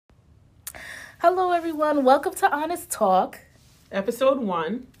Hello, everyone. Welcome to Honest Talk. Episode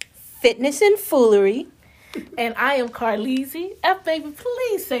 1. Fitness and Foolery. And I am Carlisi. Baby,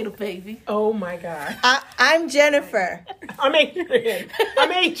 please say the baby. Oh my God. I'm Jennifer. I'm Adrian.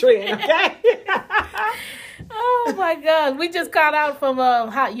 Okay? Oh my God. We just got out from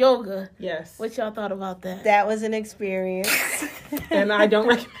hot yoga. Yes. What y'all thought about that? That was an experience. And I don't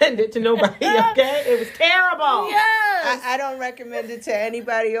recommend it to nobody, okay? It was terrible. Yes. I don't recommend it to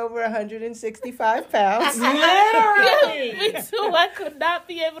anybody over 165 pounds. Literally. Me too. I could not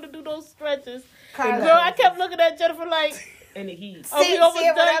be able to do those stretches. Carla. Girl, I kept looking at Jennifer like, In the heat. are we almost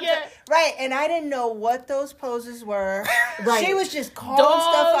done yet? Right, and I didn't know what those poses were. Right. She was just calling Dogs.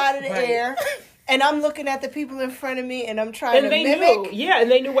 stuff out of the Right. air. And I'm looking at the people in front of me, and I'm trying And to they mimic. knew. Yeah, and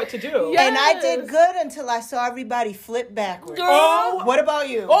they knew what to do. Yeah. And I did good until I saw everybody flip backwards. Girl. Oh. What about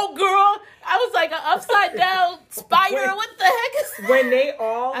you? Oh, girl. I was like an upside down spider. What the heck is When they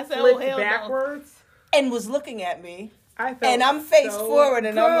all I said, oh, flipped hell no. backwards, And was looking at me. I felt And I'm face so forward,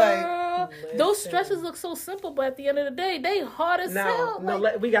 and I'm like, Girl, those stretches look so simple, but at the end of the day, they hard as hell.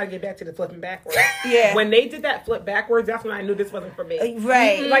 we got to get back to the flipping backwards. Yeah. When they did that flip backwards, that's when I knew this wasn't for me.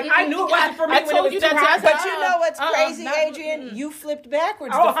 Right. Like, I knew it wasn't for me I when it told was you too that hot. time. But you know what's crazy, not- Adrian? You flipped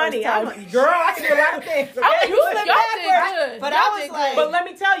backwards Oh, the honey, first I'm time. girl, I can do a lot of things. Okay? I was You good. flipped Y'all did backwards, good. but Y'all I was did like- good. But let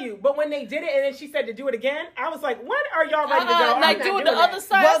me tell you, but when they did it and then she said to do it again, I was like, when are y'all ready to go? I'm like not doing doing the other that.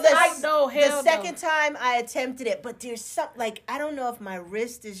 side. Well, I know, hell the second time I attempted it, but there's something, like, I don't know if my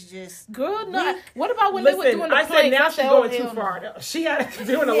wrist is just... Girl, no. What about when they were Listen, doing the I said planks? now I she's said, going oh, too hell far. no. She had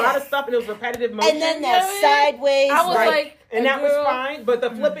doing a lot of stuff and it was repetitive motion. And then that Yeah. sideways... I was Right. like, and that was girl, fine, but the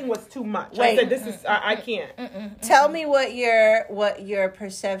flipping was too much. I Wait. said, this is, I can't. Tell me what your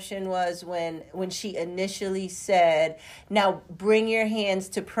perception was when she initially said, now bring your hands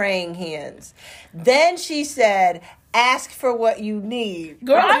to praying hands. Then she said, ask for what you need.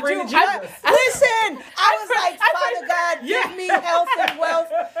 Girl, I I bring do. the Jesus. Listen, I was like, Father God, Yeah. give me health and wealth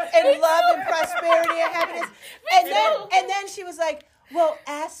and love and prosperity and happiness. And then she was like, well,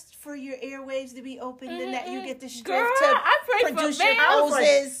 ask for your airwaves to be opened and that you get the strength Girl, to I pray for produce your man. I was like-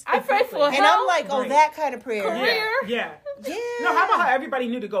 poses. I pray for And help. I'm like, oh, Right. that kind of prayer. Career. Yeah. Yeah. No, how about how everybody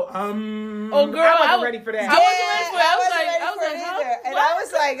knew to go, Oh, girl, I wasn't I- ready for that. I wasn't ready for it. I was wasn't like, ready I was for like, it huh? either. And What? I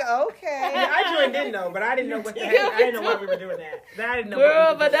was like, okay. Yeah, I joined in though, but I didn't know what the heck. I didn't know why we were doing that. I didn't know. Girl,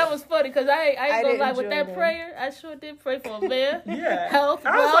 what we but were that was funny because I ain't gonna didn't lie with that join in. prayer. I sure did pray for a man. doing. Yeah. Health,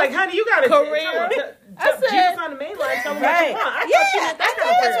 I was wealth, like, honey, you gotta career. I said- Jesus on the main line. Tell me what Right. you want. I Yeah, thought she meant that I kind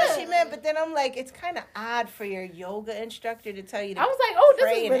thought of that's prayer. what she meant, but then I'm like, it's kind of odd for your yoga instructor to tell you to I was like, oh, this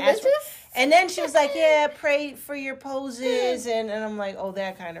pray is and ask for- religious. And then she was like, yeah, pray for your poses. And I'm like, oh,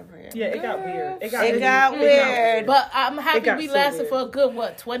 that kind of prayer. Yeah, it got weird. It got weird. But I'm happy got we so lasted weird. for a good,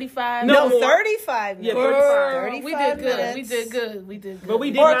 what, 25? No, No, more. 35 Yeah, minutes. 35. We did good. minutes. We did good. We did good. But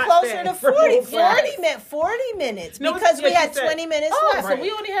we did Or not closer stay to for 40. full class. 40 minutes. No, Because yeah, we she had said- 20 minutes Oh, left. so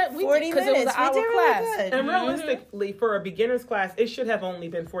we only had 40 because it was minutes. an hour We did really class. good. And realistically, for a beginner's class, it should have only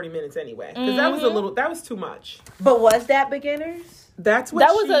been 40 minutes anyway. Because that was that was too much. But was that beginners? That's what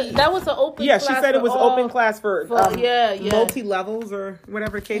That was an open. Yeah, class she said it for was all- open class for yeah. multi levels or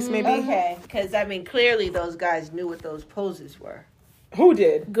whatever the case may be. Okay. Because, I mean, clearly those guys knew what those poses were. Who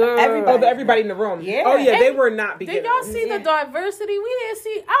did? Girl. Everybody in the room. Yeah. Oh yeah, And they were not beginners. Did y'all see the diversity? We didn't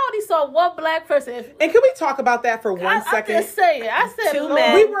see. I only saw one black person. And can we talk about that for one I'm second? just saying. I said, Two Lord.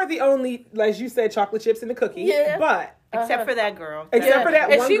 men. We were the only, as you said, chocolate chips in the cookie. Yeah. But Except for that girl. except for that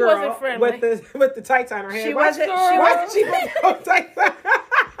And one she girl wasn't friendly. with the tights on her head. She Why- wasn't- Why she did wasn't- she put those tights on?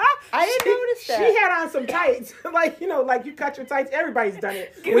 I didn't notice that. She had on some tights, like you cut your tights. Everybody's done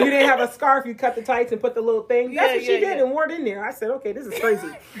it. When you didn't have a scarf, you cut the tights and put the little thing. That's Yeah, what she yeah, did yeah. and wore it in there. I said, okay, this is crazy.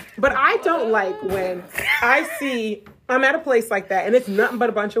 But I don't like when I see I'm at a place like that and it's nothing but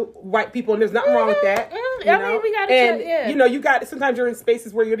a bunch of white people and there's nothing wrong with that. I you mean, know? we gotta and check, yeah. you got sometimes you're in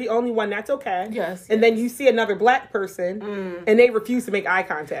spaces where you're the only one. That's okay. Yes, And then you see another black person and they refuse to make eye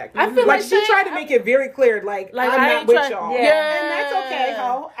contact. I feel like she they- tried to make it very clear, like Like, I'm I not ain't with try- y'all. Yeah. And that's okay,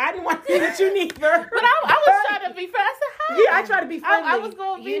 ho. I didn't want to be with you neither. But I was trying to be fair. I said, hi. Yeah, I tried to be friendly. I was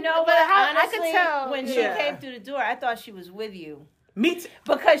going to be. You know but what? how, Honestly, I could tell when she Yeah. came through the door, I thought she was with you. Me too.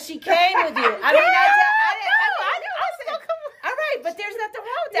 Because she came with you. I mean, all right, but there's nothing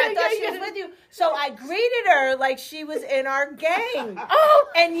wrong with that. I Yeah, thought yeah, she was yeah. with you. So I greeted her like she was in our gang. Oh,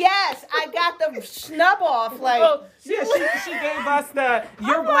 And yes, I got the snub off. Like, oh, Yeah, she gave us the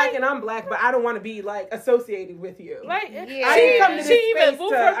you're black and I'm black, but I don't want to be like associated with you. right. Yeah. I didn't come to this She even space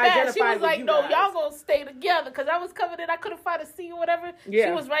moved to her back. She identify was with like, you no, guys. y'all gonna stay together. Because I was coming in, I couldn't find a seat or whatever. She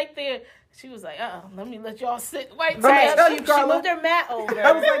Yeah. was right there. She was like, let me let y'all sit right Right. there. Tell you, She Carla. moved her mat over.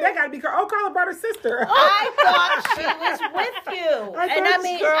 I was like, that gotta be Carla. Oh, Carla brought her sister. I thought she was with you. I And thought I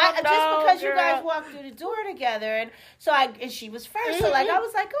mean, she- just because you girl. guys walked through the door together, and so and she was first. So like I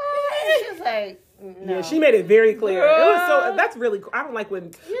was like, oh, and she was like, no. Yeah, she made it very clear. It was so. Girl. That's really cool. I don't like when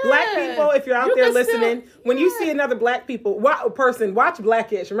black Yeah. people. If you're out You there can listening, still- when you see another black person, watch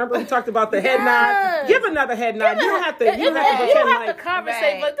Blackish. Remember we talked about the head nod. Yes. Give another head nod. You don't have to. You don't have to You pretend don't have like. to conversate,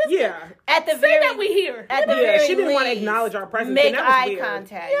 Right. but this Yeah. At the say very that we here. At the Yeah, very she didn't want to least, acknowledge our presence. Make and that was eye weird.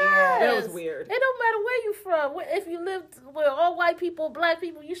 contact. Yes. That was weird. It don't matter where you from. If you lived with all white people, black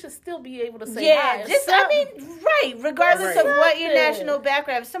people, you should still be able to say hi. Yeah, or just something. right. Regardless Right. of what your Something. national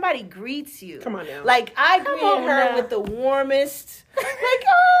background, if somebody greets you, Come on now. Like I Come greeted on her now. with the warmest, like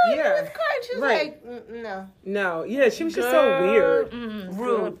oh, Yeah. Miss Carter. She was Right. like, no, No, yeah, she was just so weird.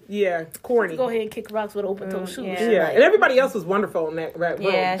 rude. Yeah, corny. Go ahead and kick rocks with open toe shoes. yeah. Yeah, and everybody else was wonderful in that room.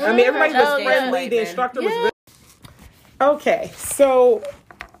 Yeah, I mean, everybody was Oh, yeah. friendly. The Yeah. instructor was Yeah. really. Okay, so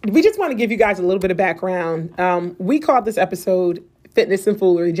we just want to give you guys a little bit of background. We called this episode Fitness and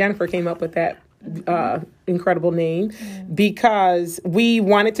Foolery. Jennifer came up with that incredible name because we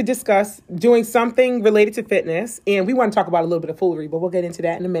wanted to discuss doing something related to fitness, and we want to talk about a little bit of foolery, but we'll get into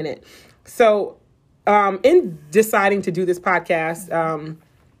that in a minute. So in deciding to do this podcast,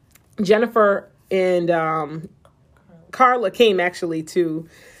 Jennifer and Carla came actually to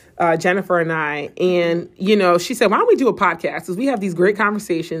Jennifer and I, and she said, why don't we do a podcast? Because we have these great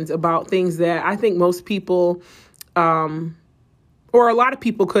conversations about things that I think most people or a lot of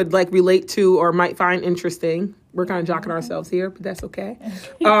people could like relate to or might find interesting. We're kind of jocking ourselves here, but that's okay.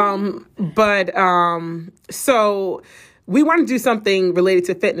 So we want to do something related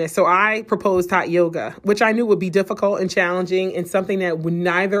to fitness. So I proposed hot yoga, which I knew would be difficult and challenging and something that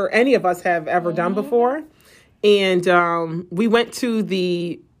neither any of us have ever done before. And we went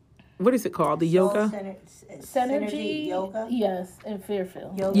to what is it called? The yoga? Synergy yoga. Yes, in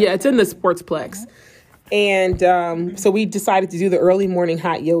Fairfield. Yoga. Yeah, it's in the Sportsplex. And so we decided to do the early morning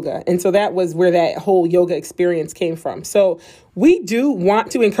hot yoga. And so that was where that whole yoga experience came from. So we do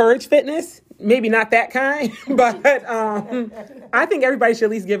want to encourage fitness, maybe not that kind, but I think everybody should at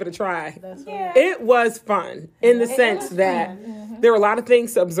least give it a try. Yeah. It was fun in the sense that there were a lot of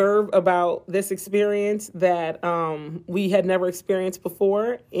things to observe about this experience that we had never experienced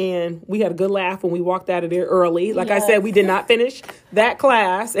before. And we had a good laugh when we walked out of there early. Like I said, we did not finish that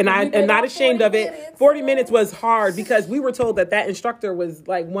class, and I am not ashamed of it. 40 minutes was hard because we were told that instructor was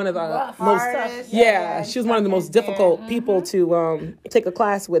like one of the most, Hardest. yeah, she was one of the most difficult people to take a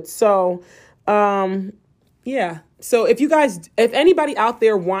class with. So, yeah. So if anybody out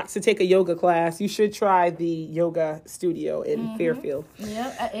there wants to take a yoga class, you should try the yoga studio in Fairfield.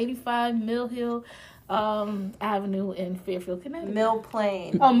 Yep, at 85 Mill Hill Avenue in Fairfield, Connecticut. Mill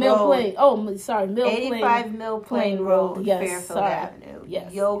Plain. Oh, Mill Road. Plain. Oh, sorry, Mill 85 Plain. Mill Plain Road, Yes, Fairfield sorry. Avenue.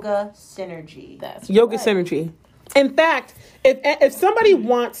 Yes. Yoga Synergy. That's Yoga right. Synergy. In fact, if somebody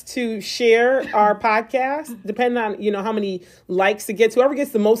wants to share our podcast, depending on how many likes it gets, whoever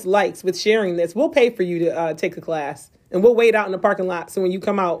gets the most likes with sharing this, we'll pay for you to take a class, and we'll wait out in the parking lot so when you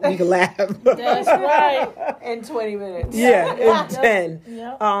come out, we can laugh. That's right. In 20 minutes. Yeah, in 10.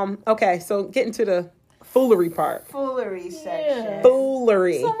 Yep. Okay, so getting to the foolery part. Foolery section. Yeah.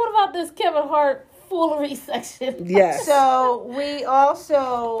 Foolery. So what about this Kevin Hart foolery section? Yes. So we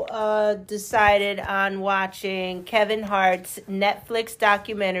also decided on watching Kevin Hart's Netflix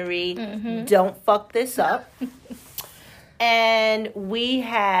documentary, Don't Fuck This Up. And we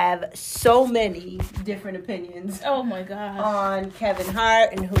have so many different opinions Oh my God. on Kevin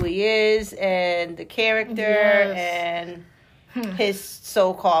Hart and who he is and the character Yes. and his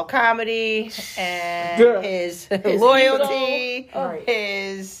so-called comedy and Yeah. his His loyalty, ego. Right.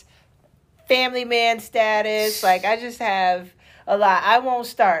 his family man status. Like, I just have a lot. I won't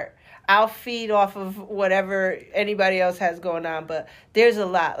start. I'll feed off of whatever anybody else has going on, but there's a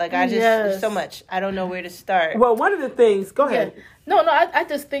lot. Like, there's so much. I don't know where to start. Well, one of the things, go ahead. Yeah. No, I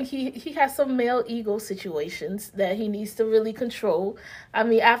just think he has some male ego situations that he needs to really control. I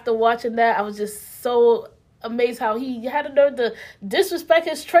mean, after watching that, I was just so amazed how he had the nerve to disrespect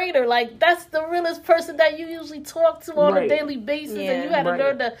his trainer. Like, that's the realest person that you usually talk to on Right. a daily basis, Yeah. and you had the Right.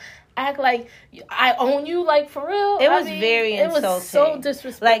 nerve to act like I own you, like, for real. It was very insulting. It was so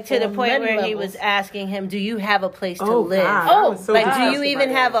disrespectful. Like, to the on point many where he levels. was asking him, do you have a place to Oh, live? God. Oh, I was so Like, do disgusted you by even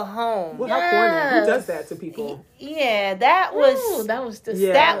that. have a home? Well, how corny. Who Yes. does that to people? Yeah, that was Ooh, that was just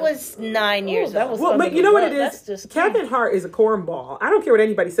Yeah. that was 9 years that ago. was Well, under but the you know what rug. it That's is? just Kevin Hart is a cornball. I don't care what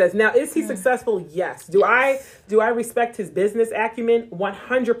anybody says. Now, is he successful? Yes. Do I respect his business acumen?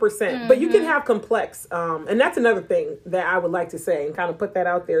 100%. But you can have complex, and that's another thing that I would like to say and kind of put that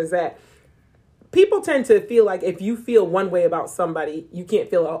out there is that people tend to feel like if you feel one way about somebody, you can't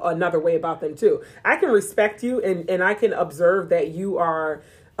feel another way about them too. I can respect you and I can observe that you are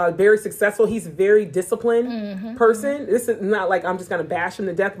very successful. He's a very disciplined person. This is not like I'm just going to bash him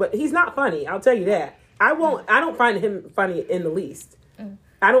to death, but he's not funny. I'll tell you that. I don't find him funny in the least.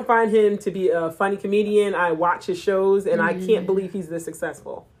 I don't find him to be a funny comedian. I watch his shows and I can't believe he's this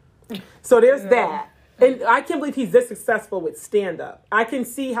successful. So there's that. And I can't believe he's this successful with stand-up. I can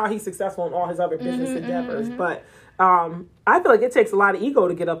see how he's successful in all his other business endeavors, but I feel like it takes a lot of ego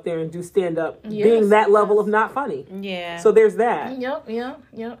to get up there and do stand-up, being that level of not funny. Yeah. So there's that. Yep.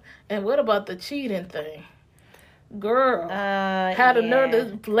 And what about the cheating thing? Girl, had a nerve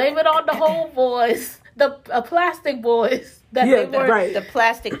to blame it on the homeboys, the plastic boys. That they were, right. The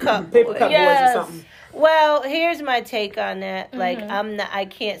plastic cup Paper boys. cup boys or something. Well, here's my take on that. Like, I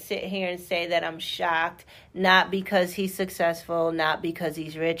can't sit here and say that I'm shocked, not because he's successful, not because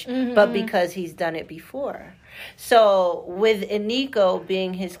he's rich, but because he's done it before. So with Eniko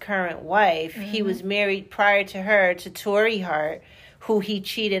being his current wife, he was married prior to her to Tori Hart, who he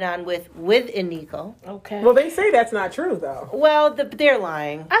cheated on with Eniko. Okay. Well, they say that's not true, though. Well, they're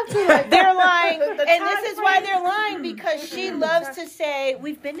lying. I feel like They're lying. The And time this is why they're lying, because she loves to say,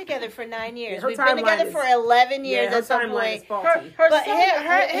 we've been together for 9 years. Her We've been together timeline for 11 years her at some timeline is point. faulty. her But son,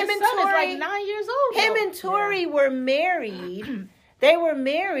 him his and son is Tori- like 9 years old. Him and Tori were married. They were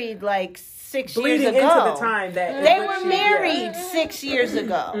married like 6 Bleeding years ago. into the time that They were married 6 years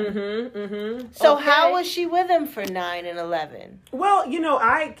ago. So how was she with him for 9 and 11? Well,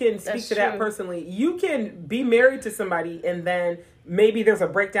 I can speak That's to that true. personally. You can be married to somebody and then maybe there's a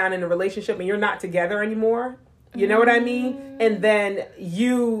breakdown in the relationship and you're not together anymore. You know what I mean? And then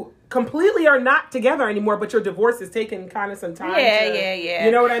you completely are not together anymore, but your divorce is taking kind of some time. Yeah.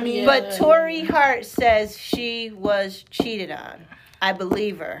 You know what I mean? But Tori Hart says she was cheated on. I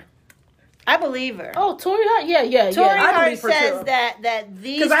believe her. Oh, Tori Hart? Yeah. Tori I Hart believe her says too. that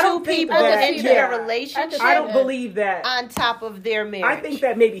these 'Cause I two don't think people that- entered yeah. a relationship I don't believe that. on top of their marriage. I think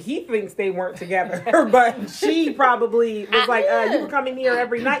that maybe he thinks they weren't together, but she probably was like, "You were coming here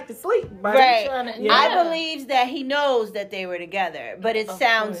every night to sleep, buddy." Right. Yeah. I believe that he knows that they were together, but it Of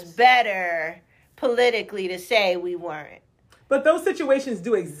sounds course. better politically to say we weren't. But those situations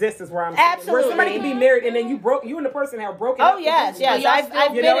do exist, is where I'm saying. Absolutely. Where somebody can be married and then you and the person have broken up. Oh, yes. But y'all I've still-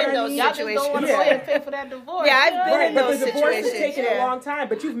 been you know in what I those mean? Y'all just don't want to situations. go ahead and pay for that divorce. Yeah, I've been Right, in but those the divorce is situations. taking a long time,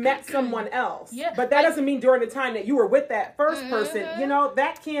 but you've met someone else. Yeah. But that doesn't mean during the time that you were with that first person,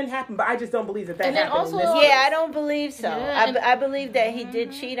 that can happen, but I just don't believe that And then happened in also- this Yeah, case. I don't believe so. Yeah, and- I believe that he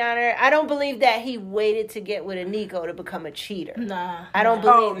did cheat on her. I don't believe that he waited to get with Eniko to become a cheater. Nah. I don't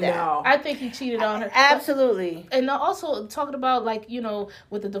Oh, believe that. no. I think he cheated on her. Absolutely. And also talking about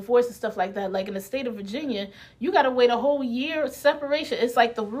with the divorce and stuff like that, like in the state of Virginia, you got to wait a whole year separation. It's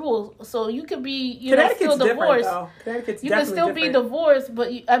like the rule. So you could be, Connecticut's still different, divorced. though. Connecticut's You can definitely still be different. divorced,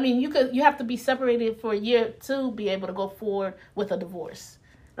 but you have to be separated for a year to be able to go forward with a divorce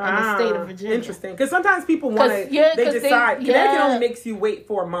in the state of Virginia. Interesting. Because sometimes people want to, 'cause they they- decide. Connecticut yeah. only makes you wait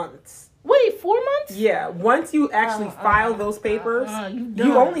 4 months. Wait, 4 months? Yeah, once you actually file those papers, you you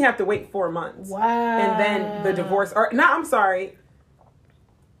done. only have to wait 4 months. Wow. And then the divorce, I'm sorry.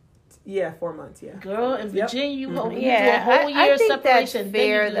 Yeah, 4 months, yeah. Girl, in Yep. Virginia, you do a Yeah, whole year I think separation. that's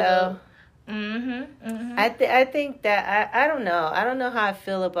fair, though. Mm-hmm. I think that I don't know. I don't know how I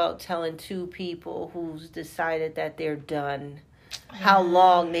feel about telling two people who's decided that they're done how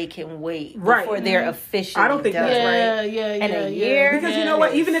long they can wait Right. before they're officially I don't think done. that's Yeah, And a yeah. year? Because you yeah. know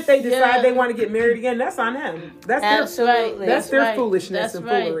what? Even if they decide Yeah. they want to get married again, that's on them. That's Absolutely. That's their right. foolishness That's and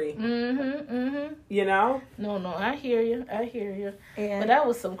right. foolery. Mm-hmm. You know? No, I hear you. Yeah. But that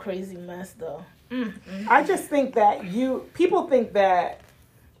was some crazy mess, though. I just think that people think that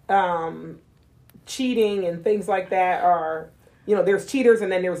cheating and things like that are, there's cheaters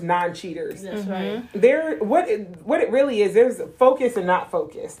and then there's non-cheaters. That's right. What it really is, there's focus and not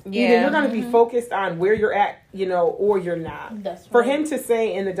focus. Either Yeah. you're going to be focused on where you're at, or you're not. That's For right. him to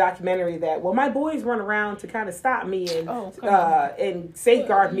say in the documentary that, well, my boys run around to kind of stop me and Oh, come on. and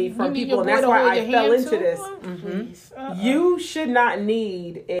safeguard me You from need people, your and boy that's to why hold I your fell hand, into too? this. Please. You should not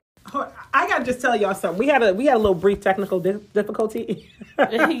need a. I gotta just tell y'all something. We had a little brief technical difficulty.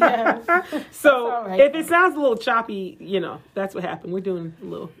 Yeah. So all right. if it sounds a little choppy, that's what happened. We're doing a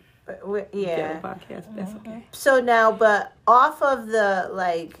little Yeah. podcast. But that's okay. So now, but off of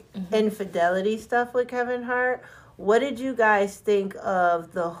the infidelity stuff with Kevin Hart, what did you guys think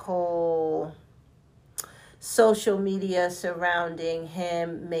of the whole social media surrounding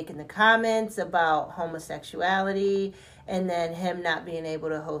him making the comments about homosexuality and then him not being able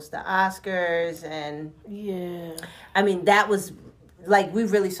to host the Oscars? And Yeah. I mean, that was like we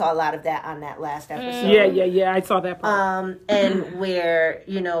really saw a lot of that on that last episode. Yeah. I saw that part. And where,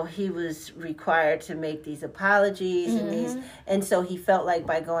 you know, he was required to make these apologies and so he felt like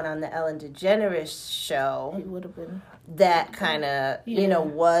by going on the Ellen DeGeneres show, It would have been. that kind of, you know,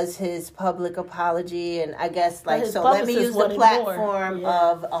 was his public apology. And I guess, like, his so let me publicist use the wanted platform more.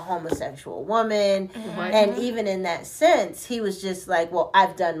 of a homosexual woman. And even in that sense, he was just like, well,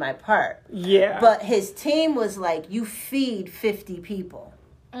 I've done my part. Yeah. But his team was like, you feed 50 people.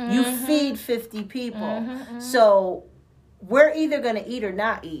 You feed 50 people. So we're either going to eat or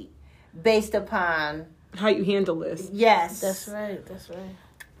not eat based upon how you handle this. Yes. That's right.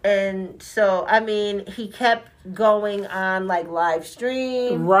 And so, I mean, he kept going on, like, live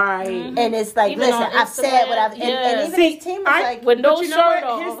stream. Right. And it's like, Even listen, on I've said what I've... Instagram, And even See, his team was like... with no but you know shirt what?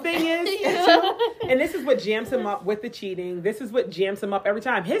 on. His thing is, and this is what jams him up with the cheating. This is what jams him up every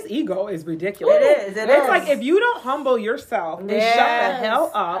time. His ego is ridiculous. It is. It's like, if you don't humble yourself and shut the Yes. hell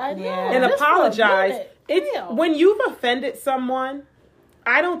up I know. and Just for a apologize, minute. it's Damn. when you've offended someone,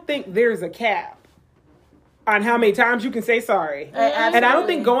 I don't think there's a cap on how many times you can say sorry. And I don't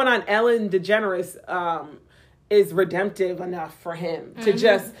think going on Ellen DeGeneres is redemptive enough for him to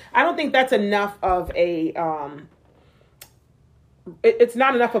just, I don't think that's enough of a, it's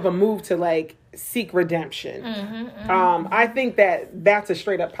not enough of a move to like seek redemption. I think that's a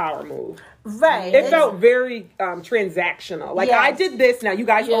straight up power move. Right. It felt very transactional. Like, Yes. I did this, now you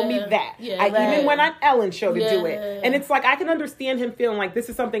guys owe me Yeah. that. Yeah, I right. even went on Ellen's show to do it. Yeah. And it's like, I can understand him feeling like this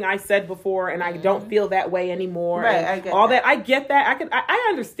is something I said before and I don't feel that way anymore. Right, and I get all that. I get that. I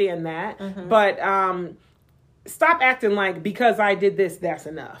understand that. But stop acting like because I did this, that's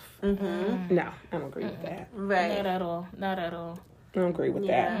enough. No, I don't agree with that. Right. Not at all. Not at all. I don't agree with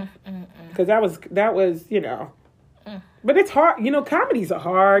Yeah. that. Because that was, you know. But it's hard. You know, comedy's a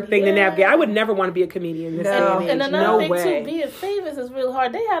hard thing to navigate. I would never want to be a comedian this No. day and age. And another No thing way. too, being famous is real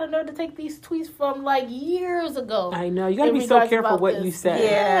hard. They had a nerve to take these tweets from like years ago. I know. You got to in be so regards careful about what this. you say.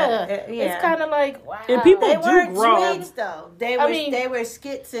 Yeah. It's kind of like wow. And people They do weren't grow. tweets, though. They were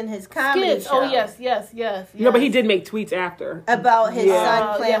skits in his comedy skits. show. Oh yes. No, but he did make tweets after. About his Yeah.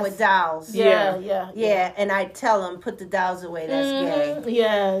 son playing Yes. with dolls. Yeah. Yeah, and I tell him, put the dolls away, that's gay.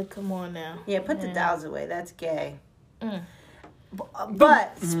 Yeah, come on now. Yeah, put the dolls away, that's gay.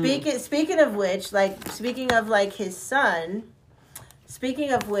 But speaking of which, like speaking of like his son,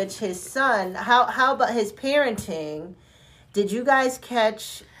 how about his parenting? Did you guys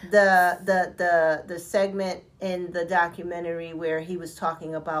catch the segment in the documentary where he was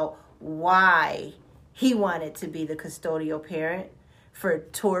talking about why he wanted to be the custodial parent for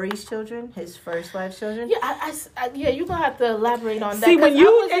Tori's children, his first wife's children? Yeah, you're gonna have to elaborate on that. See, when 'cause I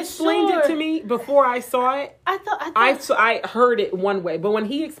you wasn't explained sure. it to me before I saw it, I thought I heard it one way. But when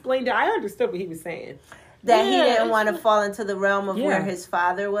he explained it, I understood what he was saying. That he Yeah, didn't it's- want to fall into the realm of where his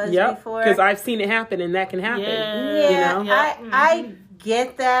father was Yep. before. Because I've seen it happen, and that can happen. Yeah, You know? I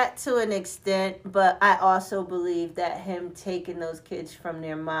get that to an extent, but I also believe that him taking those kids from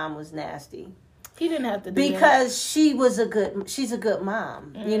their mom was nasty. he didn't have to do that. Because she's a good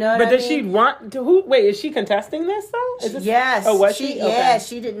mom. You know what But I does mean? she want to? Who? Wait, is she contesting this though? Is this, Yes. Oh, was she? Yeah, Okay.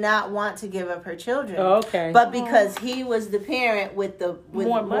 she did not want to give up her children. Oh, okay. But because he was the parent with More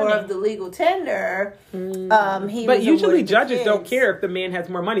more money. of the legal tender, he But was usually awarded the judges don't kids. care if the man has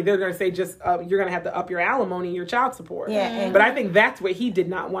more money. They're going to say just you're going to have to up your alimony and your child support. Yeah, and- But I think that's what he did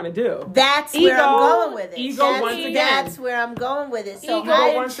not want to do. That's where I'm Ego- going with it. ego that's, once again. That's where I'm going with it. So Ego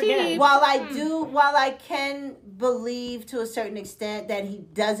I, once again. while I can believe to a certain extent that he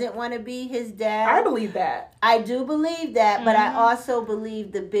doesn't want to be his dad, I believe that. I do believe that, but I also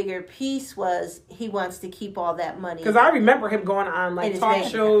believe the bigger piece was he wants to keep all that money. Because I remember him going on It like is talk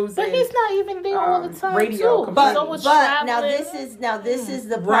big. shows. But and, he's not even there all the time radio too. But- He's always but traveling. this is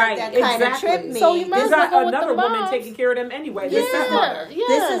the part Right, that kind of exactly. tripped me. So you might There's as well not go with another the woman moms. taking care of them anyway. The Yeah, stepmother. yeah.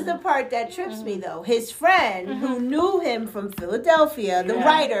 This is the part that trips me, though. His friend, who knew him from Philadelphia, the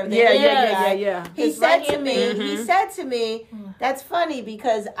writer, the Yeah, guy, He His said right-hand to me, that's funny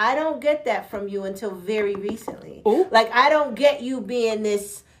because I don't get that from you until very recently. Ooh. Like, I don't get you being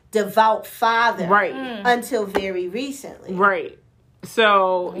this devout father Right. until very recently. Right.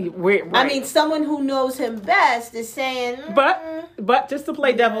 So, right. I mean, someone who knows him best is saying, But just to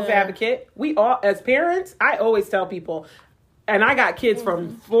play devil's advocate, we all, as parents, I always tell people, and I got kids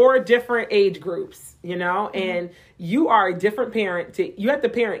from 4 different age groups, you know, and you are a different parent. You have to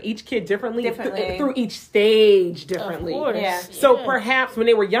parent each kid differently. Through each stage differently. Of course. Yeah. So perhaps when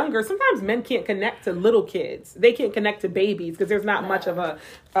they were younger, sometimes men can't connect to little kids. They can't connect to babies because there's not much of a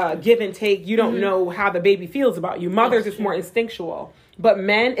give and take. You don't know how the baby feels about you. Mothers, it's more instinctual. But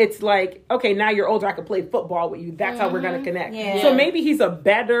men, it's like, okay, now you're older, I can play football with you. That's how we're going to connect. Yeah. So maybe he's a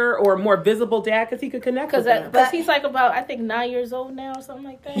better or more visible dad because he could connect with them. Because he's like about, I think, 9 years old now or something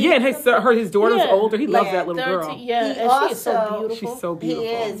like that. Yeah, and his daughter's Yeah. older. He loves Yeah, that little girl. Yeah, He and she is so also- beautiful. She's so beautiful. He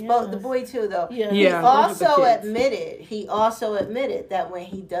is. Yes. Both the boy too, though. Yeah. He Yeah, those are the also kids. admitted that when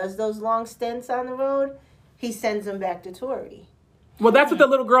he does those long stints on the road, he sends them back to Tori. Well, that's what the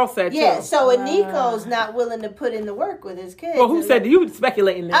little girl said, too. Yeah, so Nico's not willing to put in the work with his kids. Well, who And said you were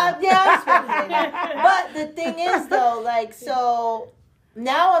speculating now? Yeah, I'm speculating. But the thing is, though, like, so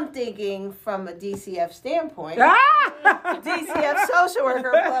now I'm thinking from a DCF standpoint. DCF social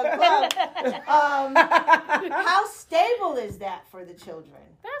worker plug. How stable is that for the children?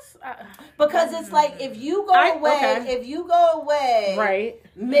 That's Because it's like if you go away, Right,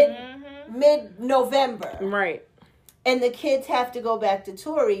 mid November, right. and the kids have to go back to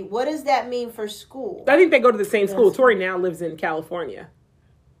Tori, what does that mean for school? I think they go to the same school. Tori now lives in California.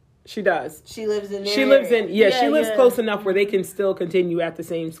 She does. She lives in. She lives in. Yeah, she lives yeah. close enough where they can still continue at the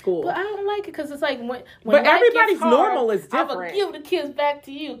same school. But I don't like it because it's like when But life everybody's gets hard, normal is I'm gonna different. give the kids back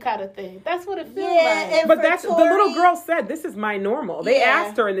to you, kind of thing. That's what it feels Yeah, like. and But for that's the Tori- little girl said. This is my normal. They Yeah.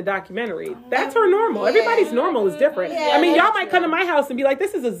 asked her in the documentary. That's her normal. Everybody's normal is different. Yeah, I mean, y'all that's might come to true. my house and be like,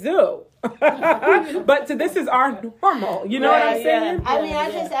 "This is a zoo," but this is our normal. You know what I'm Right, saying? yeah. I mean,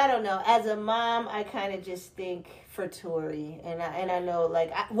 I don't know. As a mom, I kind of just think for Tori, and I know,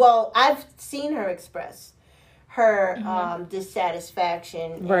 like, I've seen her express her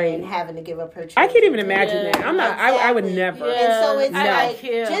dissatisfaction Right. and having to give up her I children. can't even imagine Yeah. that. I'm not. I would Exactly. never. Yeah. And so it's I like, like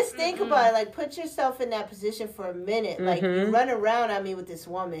him. just think about it. Like, put yourself in that position for a minute. Like, you run around on me with this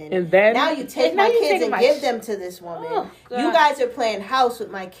woman. And then now you take And now my you kids taking and my give sh- them to this woman. Oh, God. You guys are playing house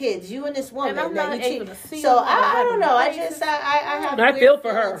with my kids. You and this woman. And I'm that not you cheat- able to see So them on a I don't know. I regular just basis. I have. I weird feel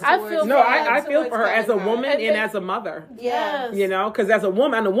for her. feelings I towards feel No, for I feel towards for her as a Kevin Hart. woman and as a mother. Yeah. You know, because as a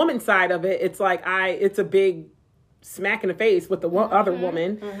woman, on the woman side of it, it's like it's a big smack in the face with the other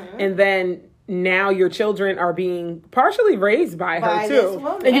woman, and then now your children are being partially raised by her By this too,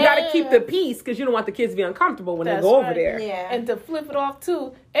 woman. and you got to Yeah. keep the peace because you don't want the kids to be uncomfortable when That's they go over right. there. Yeah. And to flip it off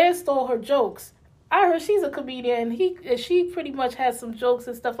too, Ed stole her jokes. I heard she's a comedian. She pretty much has some jokes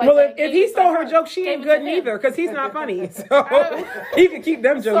and stuff like Well, that. if he stole her jokes, she Gave ain't it to good him. neither because he's not funny. So he can keep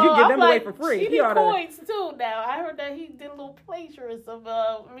them jokes. So you can give I'm them like, away for free. She He did oughta- coins too. Now I heard that he did a little plagiarism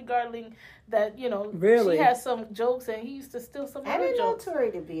regarding that. Really? she has some jokes and he used to steal some of I her didn't know jokes.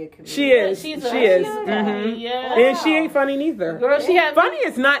 Tori to be a comedian. She is. She's She is. funny, yeah. And she ain't funny neither. Girl, she had Funny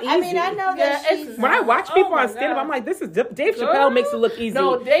is not easy. I mean, I know that Yeah, she's. it's- When I watch people Oh my on stand up, God. I'm like, this is Dave Girl. Chappelle makes it look easy.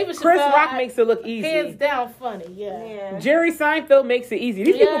 No, David Chris Chappelle, Rock makes it look easy. hands down funny. Yeah. Yeah. Jerry Seinfeld makes it easy.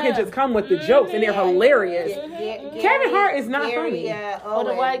 These people can Yeah. just come with the jokes and they're hilarious. Kevin Hart is not funny. Oh,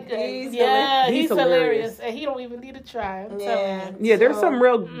 the white guy. He's Yeah, He's he's hilarious. hilarious. And he don't even need to try. I'm telling you. Yeah, there's So- some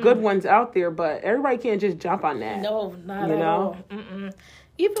real good ones out there, but everybody can't just jump on that. No, not You at know? all. Mm-mm.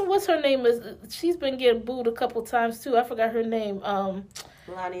 Even what's her name is? She's been getting booed a couple times too. I forgot her name.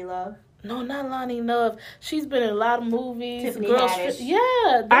 Lonnie Love. No, not Lonnie Love. She's been in a lot of movies. Tiffany Girls, Haddish. yeah.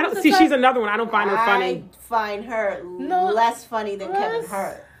 I there don't was a see. time- She's another one. I don't find her funny. I find her No, less funny than Kevin less-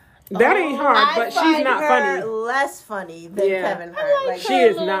 Hart. That ain't hard, I but she's find not her funny. less funny than Yeah. Kevin Hart. I like She her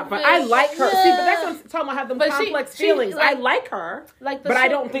is a little not funny. bit. I like her. See, but Yeah. that's what I'm talking about. Have them But she- complex she, feelings. like- I like her, Like the but I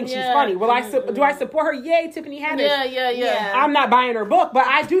show- don't think she's yeah. funny. Will do I support her? Yay, Tiffany Haddish. Yeah. Yeah. I'm not buying her book, but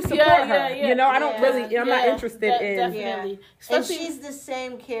I do support her. You know, I don't Yeah. really. I'm not interested in. Definitely. And Especially- she's the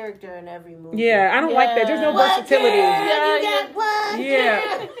same character in every movie. Yeah, I don't like that. There's no What? versatility. Yeah, you got what? Yeah.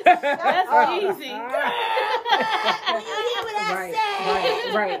 That's easy. You hear what I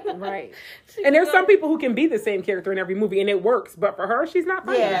say? Right. And there's some people who can be the same character in every movie, and it works. But for her, she's not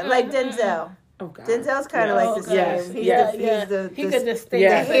funny. Yeah, like Denzel. Oh God. Denzel's kind of Yes. like the same. Yes. He's Yes. He could just stay the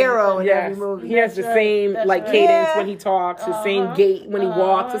Yes. hero in every Yes. movie. He has the That's same right. like That's cadence right. when he talks, the same Uh-huh. gait when he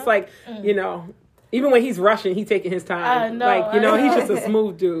walks. It's like, you know, even when he's rushing, he's taking his time. I know, Like, you know, I know. he's just a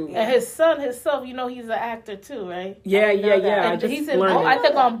smooth dude. And his son himself, he's an actor too, right? Yeah. I And just he's in, learned I it.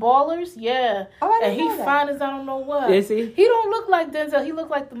 think on Ballers, yeah. Oh, I And didn't he know that. fine as I don't know what. Is he? He don't look like Denzel. He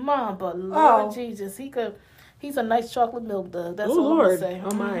look like the mom, but Lord Oh. Jesus, he's a nice chocolate milk dog. That's Oh all I'm Lord. gonna say.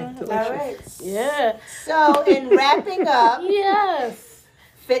 Oh my. Mhm. Delicious. All right. Yeah. So, in wrapping up Yes.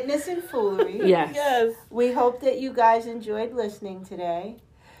 Fitness and Foolery, Yes. Yes. we hope that you guys enjoyed listening today.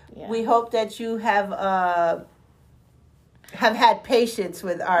 Yeah. We hope that you have had patience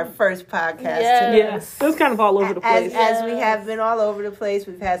with our first podcast Yes. today. Yes. It was kind of all over the place. As we have been all over the place,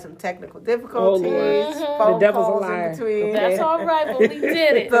 we've had some technical difficulties. Lord. phone The devil's a calls in liar. between. That's all right, but we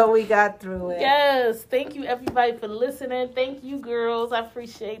did it. But we got through it. Yes. Thank you, everybody, for listening. Thank you, girls. I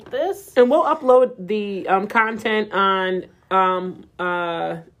appreciate this. And we'll upload the content on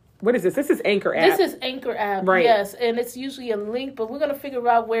what is this? This is Anchor app. This is Anchor app, Right. yes, and it's usually a link, but we're going to figure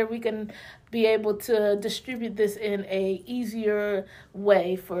out where we can be able to distribute this in a easier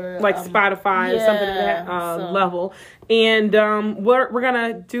way for like Spotify or something at that level. And we're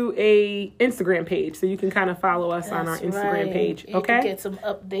gonna do a Instagram page, so you can kind of follow us on our Instagram page. You Okay, can get some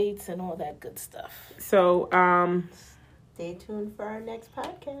updates and all that good stuff. so Stay tuned for our next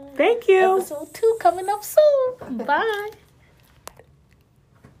podcast. thank you. Episode 2 coming up soon. Bye.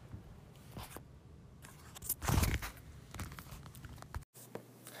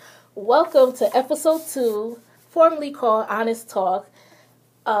 Welcome to episode 2, formerly called Honest Talk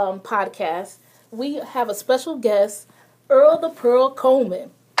podcast. We have a special guest, Earl the Pearl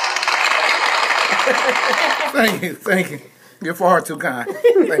Coleman. Thank you. You're far too kind.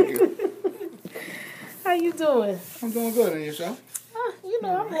 Thank you. How you doing? I'm doing good, and yourself?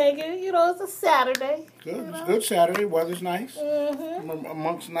 I'm hanging. It's a Saturday. Good. It's a good Saturday. Weather's nice. Mm-hmm. I'm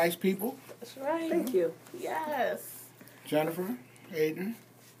amongst nice people. That's right. Thank you. Yes. Jennifer, Adrian,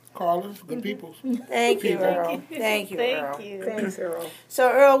 Carla, good people. Thank you, People. Earl. Thank you, Earl. Thank you. Thanks, Earl.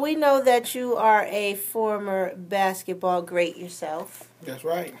 So, Earl, we know that you are a former basketball great yourself. That's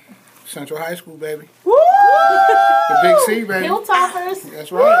right. Central High School, baby. Woo! The Big C, baby. Hilltoppers.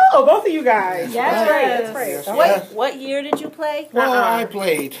 That's right. Oh, both of you guys. Yes. That's right. That's right. Yes, Okay. yes. What year did you play? Well, I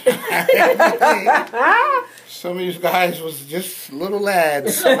played. Some of these guys was just little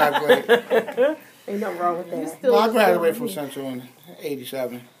lads when I played. Ain't nothing wrong with that. Still Well, I graduated from Central in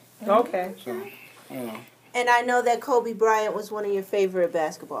 '87, Okay. so, you know. And I know that Kobe Bryant was one of your favorite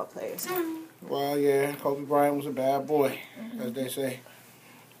basketball players. Well, yeah, Kobe Bryant was a bad boy, as they say.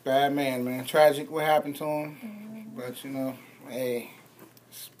 Bad man. Tragic what happened to him. But, hey,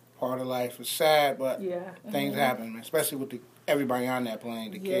 it's part of life. It's sad, but Yeah. things happen, man. Especially with everybody on that plane,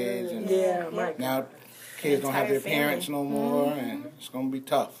 the kids. And Yeah. My now kids don't have their Entire parents no more, and it's going to be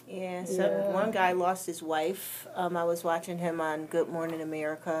tough. Yeah, so Yeah. one guy lost his wife. I was watching him on Good Morning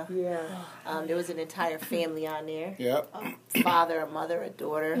America. Yeah. There was an entire family on there. Yep. A father, a mother, a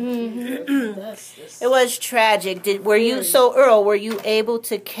daughter. That's just... It was tragic. Earl, were you able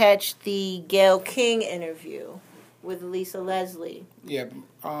to catch the Gayle King interview with Lisa Leslie? Yeah.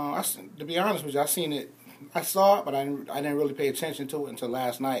 To be honest with you, I saw it, but I didn't really pay attention to it until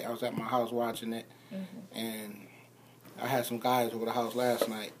last night. I was at my house watching it, and I had some guys over the house last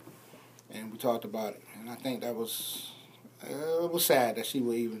night, and we talked about it. And I think that was it was sad that she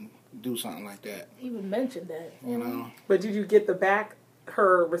would even do something like that. even mentioned that. You know. But did you get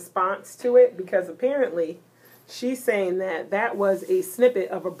her response to it? Because apparently she's saying that was a snippet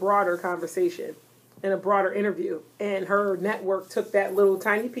of a broader conversation and a broader interview. And her network took that little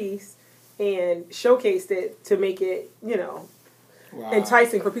tiny piece and showcased it to make it, Wow.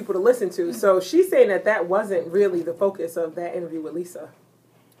 enticing for people to listen to. So she's saying that wasn't really the focus of that interview with Lisa.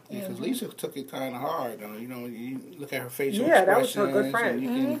 Yeah, because Lisa took it kind of hard, though. You look at her facial Yeah, that was expressions. her good friend. And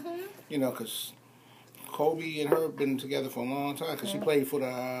you can, because Kobe and her have been together for a long time. Because she played for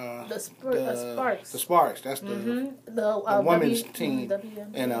the Sparks. The Sparks. That's the women's team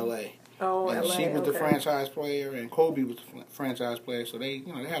in L.A. Oh, And LA, she was the okay. franchise player, and Kobe was the franchise player. So they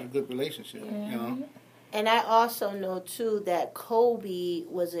had a good relationship. And I also know, too, that Kobe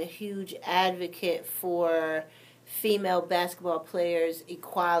was a huge advocate for female basketball players'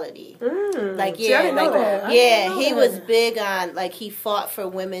 equality. See, I didn't know that. He was big on, he fought for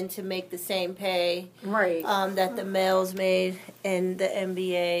women to make the same pay Right. that the males made in the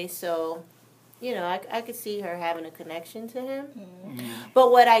NBA. So, I could see her having a connection to him.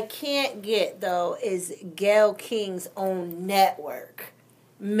 But what I can't get, though, is Gayle King's own network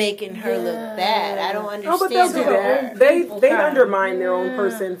making her look bad. I don't understand. Oh, but they'll do that. They undermine their own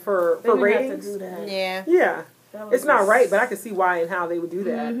person for They didn't ratings. have to do that. Yeah. Yeah. That was It's not just- right, but I can see why and how they would do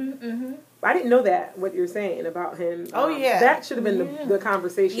that. I didn't know that, what you're saying about him. Oh, yeah. That should have been the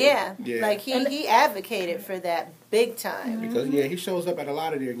conversation. Yeah. Yeah. He advocated for that big time. Because he shows up at a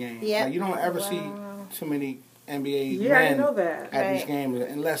lot of their games. Yeah. Like, you don't ever see too many NBA Yeah, I men didn't know that. at these Right. games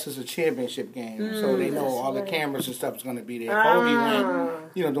unless it's a championship game. So they know all the cameras and stuff is going to be there. Ah. Kobe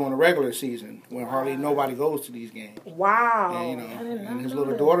went, during the regular season when hardly nobody goes to these games. Wow. And, not and his know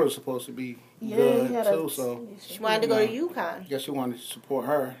little that. daughter was supposed to be Yeah, good he had too. So She wanted to go to UConn. I guess she wanted to support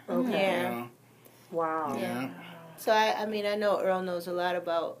her. Okay. Yeah. Wow. Yeah. So, I know Earl knows a lot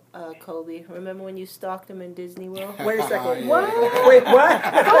about Kobe. Remember when you stalked him in Disney World? Wait a second. Yeah. What? Wait, what?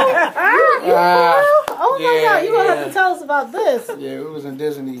 Oh my Yeah, God! You gonna have yeah. to tell us about this. Yeah, we was in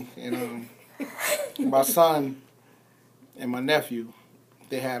Disney, and my son and my nephew,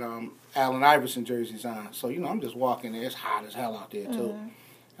 they had Allen Iverson jerseys on. So I'm just walking there. It's hot as hell out there too.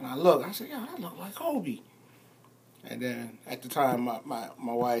 And I said, "Yo, that look like Kobe." And then at the time, my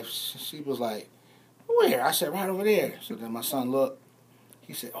wife, she was like, "Where?" I said, "Right over there." So then my son looked.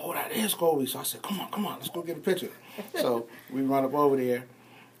 He said, "Oh, that is Kobe." So I said, "Come on, let's go get a picture." So we run up over there,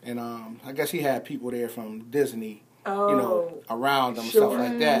 and I guess he had people there from Disney, around him and stuff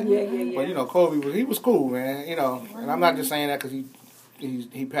like that. Yeah. But Kobe was cool, man. And I'm not just saying that because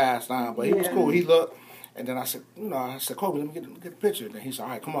he passed on, but he was cool. He looked, and then I said, "Kobe, let me get a picture." And he said, "All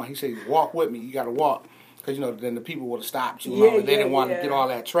right, come on." He said, "Walk with me. You got to walk." Because, then the people would have stopped you. They didn't want to get all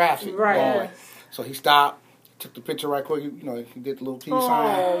that traffic going. So he stopped, took the picture right quick. He did the little peace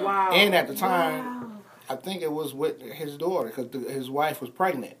sign. Wow. And at the time, I think it was with his daughter because his wife was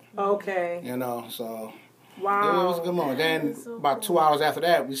pregnant. Okay. So wow. It was a good moment. Then about 2 hours after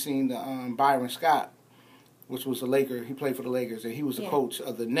that, we seen the Byron Scott, which was a Laker. He played for the Lakers, and he was the coach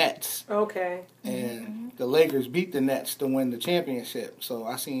of the Nets. Okay. And the Lakers beat the Nets to win the championship. So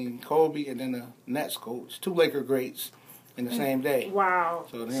I seen Kobe and then the Nets coach, 2 Laker greats in the same day. Wow.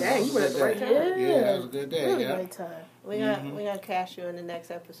 So then you had a great time. Yeah, that was a good day. Really great time. We gonna cash you in the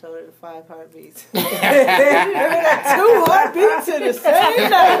next episode of the 5 Heartbeats. We got 2 heartbeats in the same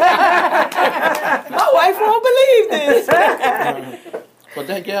night. My wife won't believe this. But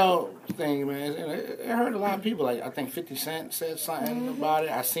that gal thing, man, it hurt a lot of people. Like I think 50 Cent said something about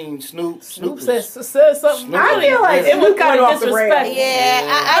it. I seen Snoop. Snoop said something. Snoop I feel like it was kind of disrespectful. disrespectful. Yeah,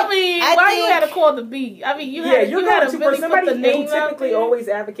 I mean, why you had to call the beat? I mean, you had to really put the name who out typically there. always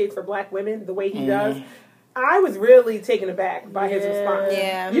advocates for black women the way he does. I was really taken aback by his response.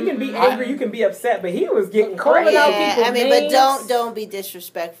 Yeah. You can be angry, you can be upset, but he was getting Calling crazy. out Yeah, people's I mean, names. but don't be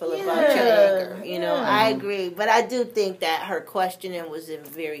disrespectful about your anger. Yeah. I agree, but I do think that her questioning was in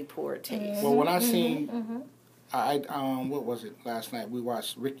very poor taste. Well, when I seen, what was it last night? We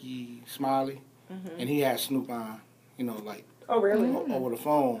watched Ricky Smiley, and he had Snoop on, Oh, really? over the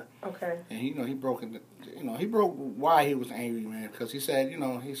phone. Okay. And he broke it. He broke why he was angry, man. Because he said,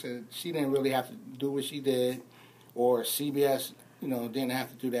 she didn't really have to do what she did, or CBS, didn't have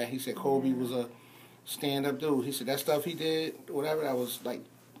to do that. He said Kobe was a stand-up dude. He said that stuff he did, whatever, that was like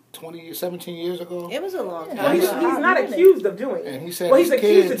 17 years ago. It was a long time. Well, he's not accused of doing it. And he said he's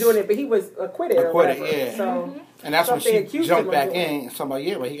accused of doing it, but he was acquitted or whatever. Yeah. So, and that's when they she accused jumped him of back doing in. And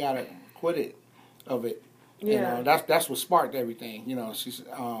somebody, but he got acquitted of it. Yeah. That's what sparked everything. She's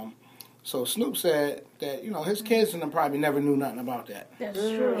so Snoop said that his kids and them probably never knew nothing about that. That's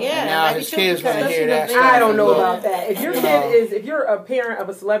true. Yeah, And now his kids gonna hear that stuff. I don't know and about that. If your if you're a parent of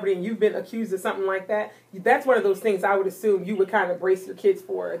a celebrity and you've been accused of something like that, that's one of those things I would assume you would kind of brace your kids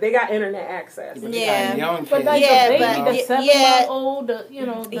for. They got internet access. But they got young But kids. like Yeah, the baby, but- the 7-month-old,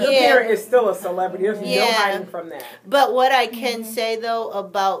 The parent is still a celebrity. There's no hiding from that. But what I can say though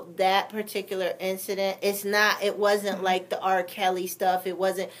about that particular incident, it wasn't like the R. Kelly stuff. It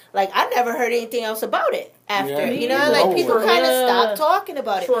wasn't like I never heard anything else about it after. Yeah. People True. kind of stopped talking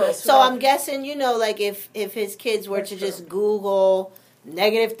about it. True. So I'm guessing, like if his kids were to just Google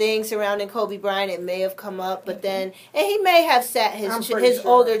negative things surrounding Kobe Bryant, it may have come up. But then, and he may have sat his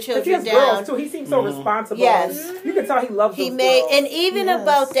older children he has down. Girls too. He seems so responsible. Yes. You can tell he loves those He made, girls. and even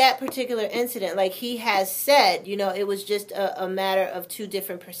about that particular incident, like he has said, it was just a matter of 2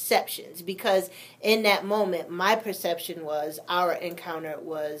 different perceptions. Because in that moment, my perception was our encounter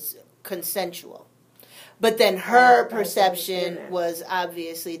was consensual. But then her perception was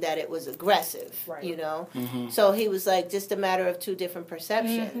obviously that it was aggressive, So he was like, just a matter of 2 different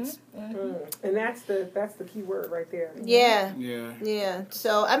perceptions. And that's the key word right there. Yeah. Yeah. Yeah.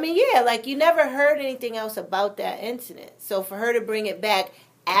 So, I mean, like you never heard anything else about that incident. So for her to bring it back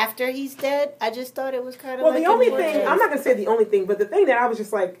after he's dead, I just thought it was kind of the only thing, I'm not going to say the only thing, but the thing that I was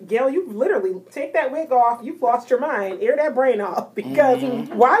just like, Gail, you literally take that wig off, you've lost your mind, air that brain off. Because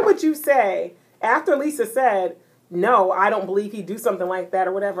why would you say, after Lisa said, no, I don't believe he'd do something like that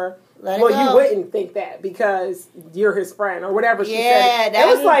or whatever, you wouldn't think that because you're his friend or whatever she said. It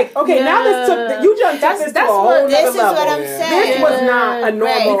was like, okay, now you jumped this to a whole other level. This is what I'm saying. This was not a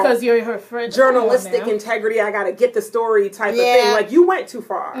normal because you're her friend. journalistic integrity, I got to get the story type of thing. Like, you went too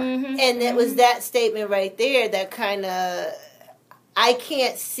far. And it was that statement right there that kind of... I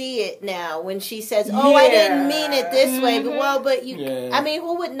can't see it now when she says, I didn't mean it this way. But you, I mean,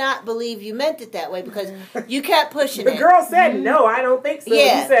 who would not believe you meant it that way? Because you kept pushing it. The girl said, no, I don't think so.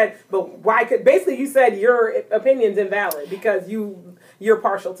 Yeah. You said, but why basically you said your opinion's invalid because you're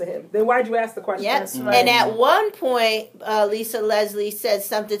partial to him. Then why'd you ask the question? Yes. Right. And at one point, Lisa Leslie said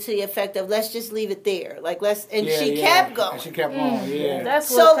something to the effect of, let's just leave it there. She kept going. And she kept going, That's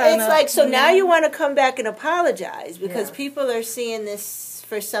so it's like, so now you want to come back and apologize because people are seeing this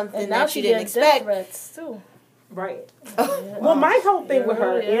for something that you didn't expect. Threats too. Right. Well, my whole thing with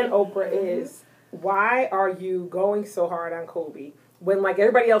her and Oprah is why are you going so hard on Kobe when like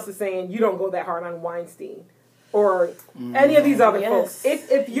everybody else is saying you don't go that hard on Weinstein or any of these other folks?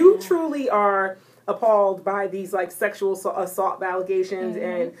 If you truly are appalled by these like sexual assault allegations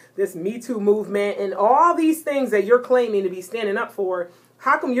and this Me Too movement and all these things that you're claiming to be standing up for,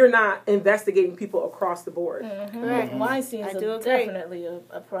 how come you're not investigating people across the board? Weinstein is definitely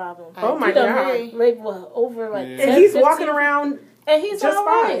a problem. Oh my God! Raped over like 10, and he's 15, walking around. and he's just all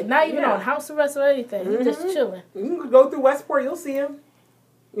right. fine. Not even on house arrest or anything. He's just chilling. You can go through Westport, you'll see him.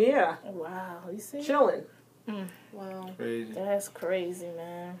 Yeah, Wow, you see, chilling. Wow. Crazy. that's crazy,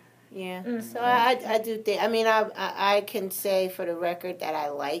 man. Yeah. So I do think. I mean, I can say for the record that I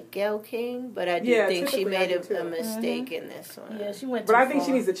like Gayle King, but I do think she typically I made do a too. mistake in this one. Yeah, she went. But too I think far.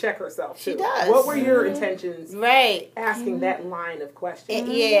 she needs to check herself too. She does. What were your intentions Right. asking that line of questions?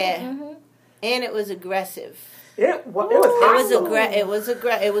 Yeah. And it was aggressive. It was hostile.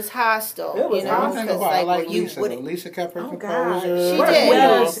 It was hostile. It was you know, hostile. One thing 'cause, about I like you Lisa. wouldn't- Lisa kept her Oh, God. composure. She What a did. queen.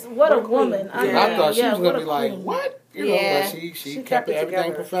 Yes, what a What a queen. woman. Yeah. And I thought she was what gonna a be like, queen. what? You Yeah. know, but she She kept kept it everything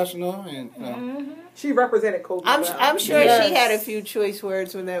together. professional, and you know, She represented Kobe. I'm well. sure Yes. she had a few choice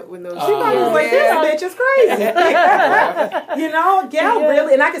words when those. She probably was like, Yeah. this bitch is crazy. You know, Gail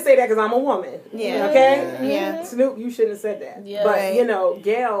really, and I can say that because I'm a woman. Yeah. Okay? Yeah. Snoop, you shouldn't have said that. Yeah. But, Right. you know,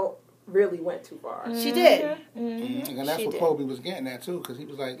 Gail really went too far. She did. and that's She what did. Kobe was getting at too, because he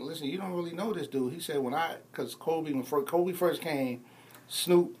was like, listen, you don't really know this dude. He said because when Kobe first came,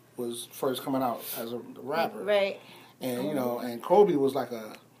 Snoop was first coming out as a rapper, Right. and you know, and Kobe was like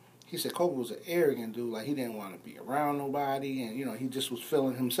he said Kobe was an arrogant dude, like he didn't want to be around nobody, and you know, he just was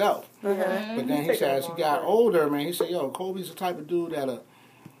feeling himself. But then he said as he got older, man, he said, yo, Kobe's the type of dude that'll,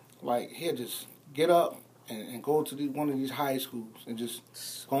 like, he'll just get up and go to one of these high schools and just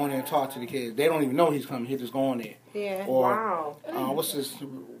go in there and talk to the kids. They don't even know he's coming. He'll just go in there. Yeah. Or, Wow.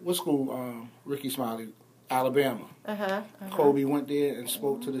 what school, Ricky Smiley? Alabama. Uh-huh. Kobe went there and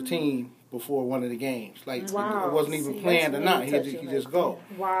spoke to the team before one of the games. Like, Wow. it wasn't even See, planned or that's not. really He touching just right go.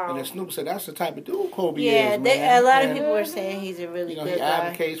 Wow. And then Snoop said, that's the type of dude Kobe Yeah. is, man. A lot of And, people were saying he's a really you know, good he guy.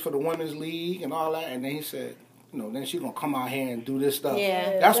 advocates for the women's league and all that. And then he said, you know, then she's going to come out here and do this stuff.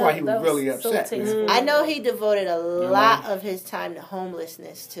 Yeah. That's why he That was really so upset. tasteful. I know he devoted a lot of his time to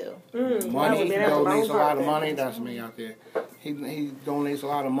homelessness too. Money, he man, that's donates a lot of about money. That's me out there. He donates a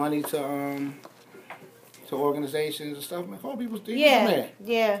lot of money to organizations and stuff. Man, Kobe was the man,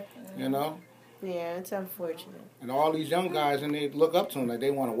 Yeah. you know. Yeah. It's unfortunate. And all these young guys, and they look up to him, like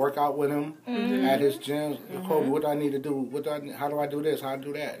they want to work out with him at his gym. Kobe, what do I need to do? How do I do this? How do I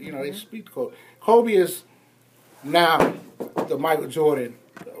do that? You know, they speak to Kobe. Kobe is now the Michael Jordan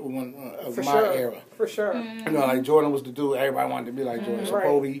of For my sure. era. For sure. You know, like Jordan was the dude everybody wanted to be like Jordan. So Right.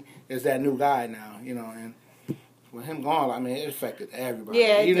 Kobe is that new guy now, you know, and with him gone, I mean, it affected everybody.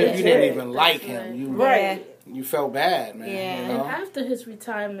 Yeah, it Even if you did. didn't even like him, you Right. you felt bad, man. Yeah. You And know? after his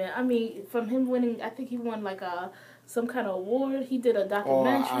retirement, I mean, from him winning, I think he won like some kind of award. He did a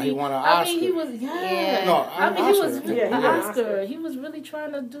documentary. he won an I mean, Oscar. he was Yeah. No, I mean, he was Oscar. Yeah, an he won an Oscar. Oscar. He was really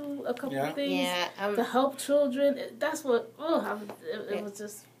trying to do a couple Yeah. things Yeah. to help children. That's what. It was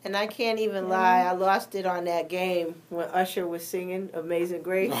just. And I can't even lie, I lost it on that game when Usher was singing Amazing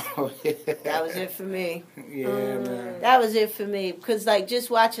Grace. Oh, yeah. That was it for me. Yeah, man. That was it for me. Because, like, just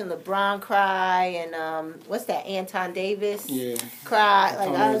watching LeBron cry and, what's that, Anton Davis Yeah. cry. Like,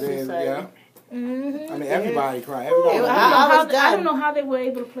 I was Tony just did, like, yeah. Mm-hmm. I mean, everybody cried. Everybody. It was- I was done. don't know how they were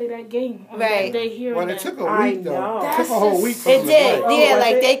able to play that game on Right. that day here. Well, and it there. took a I week, though. know. It took That's a whole just- week for It them to did, play. yeah. was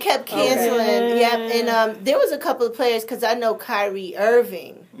Like it? they kept canceling. Okay. Yep, and there was a couple of players because I know Kyrie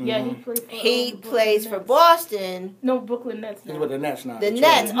Irving. Yeah, he played for. He Brooklyn plays for Nets. Boston. No, Brooklyn Nets. He's now. with the Nets now. The True.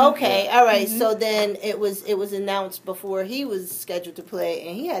 Nets. Okay, all right. So then it was announced before he was scheduled to play,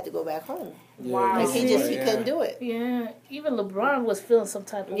 and he had to go back home. Yeah, Wow. Like he just he yeah. couldn't do it. Yeah, even LeBron was feeling some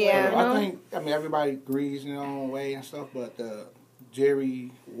type of Yeah. way. You know? I think, everybody agrees in their own way and stuff, but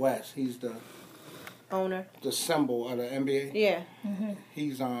Jerry West, he's Owner. the symbol of the NBA. Yeah.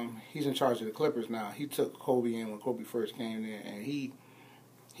 He's in charge of the Clippers now. He took Kobe in when Kobe first came there, and he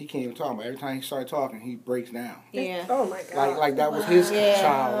can't even talk about it. Every time he started talking, he breaks down. Yeah. Oh my God. Like that was his Yeah.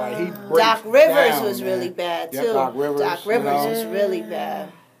 child. Like he breaks Doc Rivers down, was man. really bad too. Yeah, Doc Rivers. Doc Rivers you know? was really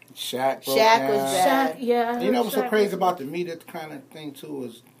bad. Shaq broke Shaq was down. bad. Shaq, yeah. I You know heard what's so Shaq crazy was- about the media kind of thing too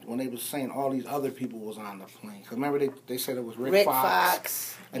was when they was saying all these other people was on the plane. Cause remember they said it was Rick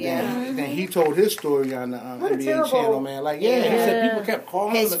Fox. And Yeah. then he told his story on the What a NBA terrible- channel, man. Like, yeah, he said people kept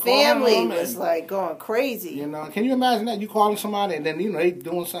calling His him and calling family him was and, like going crazy. you know, can you imagine that? You calling somebody and then, they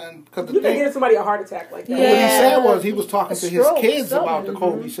doing something. Because the You can thing, give somebody a heart attack like that. what he Yeah. said was he was talking to his Stroke, kids something. about the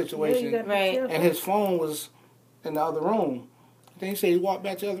Kobe Yeah, you situation. gotta be Right. careful. And his phone was in the other room. Then he said he walked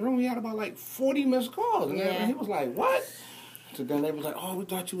back to the other room. He had about like 40 missed calls. And Yeah. he was like, what? So then they was like, oh, we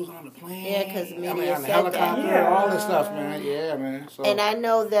thought you was on the plane. Yeah, 'cause I media mean, on the said helicopter, that. all this stuff, man. Yeah, man. So, And I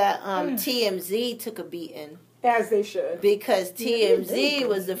know that TMZ took a beating As they should. because they TMZ did.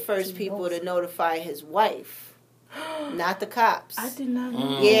 was the first people to notify his wife, not the cops. I did not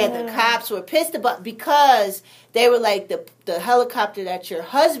know. Yeah, that. the cops were pissed about because they were like the helicopter that your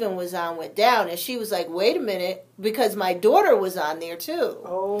husband was on went down, and she was like, "Wait a minute," because my daughter was on there too.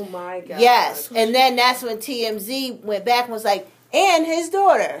 Oh my God. Yes, and then that's when TMZ went back and was like, "And his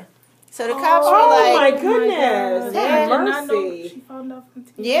daughter." So the cops were Oh like, my goodness. Yeah. I did not know Mercy. she found out from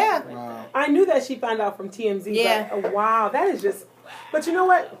TV. Yeah. wow. I knew that she found out from TMZ. Yeah. But, wow, that is just. But you know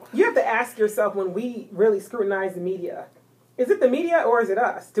what? You have to ask yourself when we really scrutinize the media. Is it the media or is it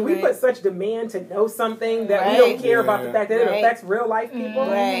us? Do we Right. put such demand to know something that we don't Right. care about the fact that it Right. affects real life people?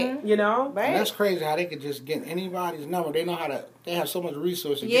 Right. You know? And Right. that's crazy how they could just get anybody's number. They know how to. They have so much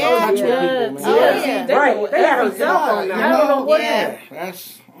resources to Yeah. get in touch Yeah. with people, man. Oh, See, yeah. they Right. know They have her everything. cell phone You number. I don't know what. Yeah.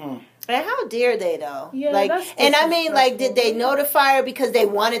 That's. And how dare they though? Yeah, like, that's and I mean, like, did they disrespectful. notify her because they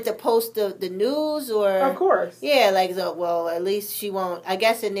wanted to post the news or? Of course. Yeah, like, so, well, at least she won't. I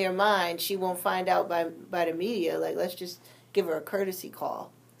guess in their mind, she won't find out by the media. Like, let's just give her a courtesy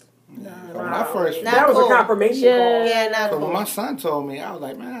call. When I first. Not that was cool. a confirmation Yeah. call. Yeah, not So when cool. my son told me, I was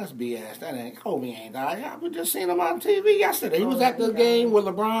like, man, that's BS. That ain't Kobe ain't died. We just seen him on TV yesterday. He was at the game with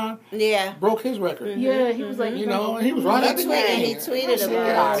LeBron, Yeah. broke his record. Yeah, he was like, You know, and he was right He at the tweeted- game. he tweeted I said, about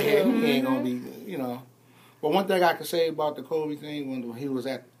get out it, of here. too. He ain't gonna be, you know. But one thing I could say about the Kobe thing, when he was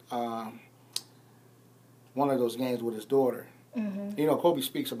at one of those games with his daughter, you know, Kobe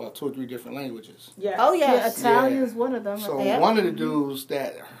speaks about 2 or 3 different languages. Yes. Oh yeah, yes. Italian's one of them. I So think. Yeah. one of the dudes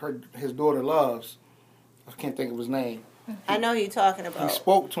that his daughter loves, I can't think of his name. I know who you're talking He about.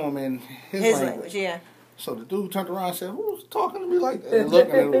 spoke to him in his, His language. language, yeah. So the dude turned around and said, "Who's talking to me like that?" And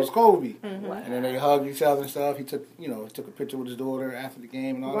looked, and it was Kobe. Mm-hmm. And then they hugged each other and stuff. He took, took a picture with his daughter after the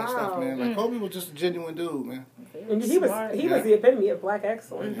game and all that stuff, Wow. man. Like Kobe was just a genuine dude, man. And he was the epitome of black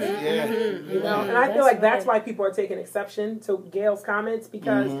excellence. Yeah. You know, and I feel like that's why people are taking exception to Gail's comments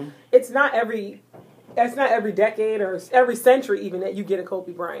because Mm-hmm. it's not every decade or every century even that you get a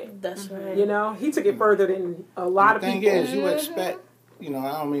Kobe Bryant. That's right. You know, he took it further than a lot of The thing people. is, you expect, I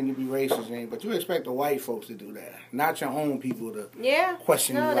don't mean to be racist, man, but you expect the white folks to do that, not your own people to Yeah.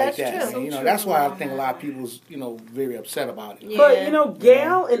 question No, you like that's that. true. Man. So That's true. why I think a lot of people's, very upset about it. Yeah. But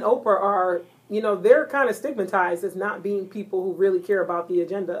Gail and Oprah are, they're kind of stigmatized as not being people who really care about the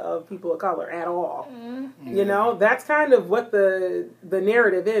agenda of people of color at all. That's kind of what the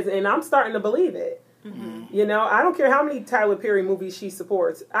narrative is, and I'm starting to believe it. I don't care how many Tyler Perry movies she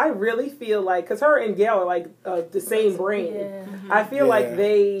supports. I really feel like, because her and Gail are like the same brain. Yeah. I feel like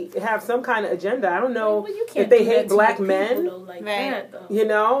they have some kind of agenda. I don't know Well, you if can't they do that hate to black your men. people, though, like Right. that,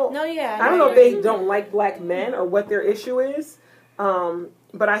 though. No, yeah. I don't know if they don't like black men or what their issue is,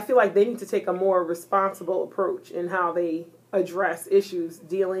 but I feel like they need to take a more responsible approach in how they address issues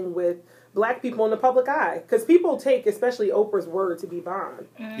dealing with black people in the public eye. Because people take, especially Oprah's word, to be bond.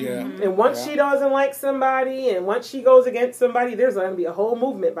 Yeah. And once she doesn't like somebody and once she goes against somebody, there's going to be a whole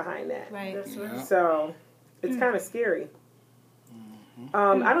movement behind that. Right. That's right. Yeah. So it's kind of scary.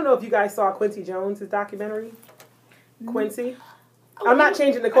 I don't know if you guys saw Quincy Jones' documentary. Quincy. I'm not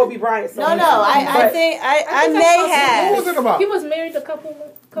changing the Kobe Bryant No, song. I but- think I think I may saw What was have. it about? He was married a couple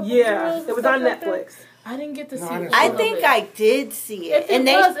Yeah, years it was and on stuff like that. Netflix. I didn't get to see I it. didn't I see think I did see it. If it And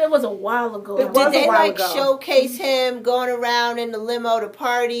they was, it was a while ago. It was did they a while like ago. showcase him going around in the limo to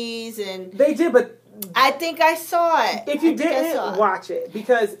parties and They did, but I think I saw it. if you I think I saw didn't it. watch it,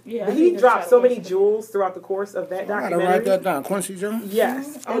 because Yeah, I he need to dropped try so to many watch it. jewels throughout the course of that I gotta documentary. write that down. Quincy Jones?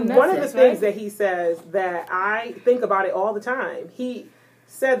 Yes. On And one of the Netflix, things right? that he says that I think about it all the time, he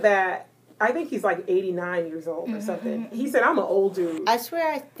said that, I think he's like 89 years old or something. He said, I'm an old dude. I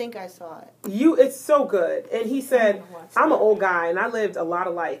swear I think I saw it. It's so good. And he said, watch I'm an old guy and I lived a lot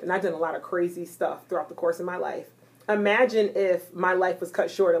of life and I've done a lot of crazy stuff throughout the course of my life. Imagine if my life was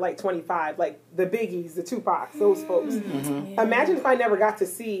cut short at like 25, like the Biggies, the Tupacs, those folks. Imagine if I never got to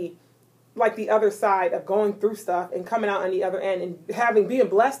see like the other side of going through stuff and coming out on the other end and being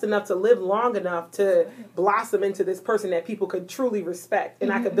blessed enough to live long enough to blossom into this person that people could truly respect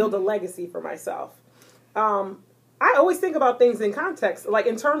and I could build a legacy for myself. I always think about things in context, like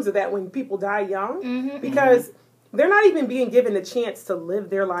in terms of that when people die young, because they're not even being given the chance to live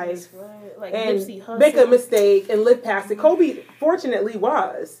their life Right. Like and Nipsey Hussle. make a mistake and live past it. Kobe, fortunately,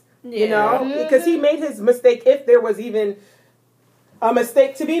 was, you know, because he made his mistake if there was even a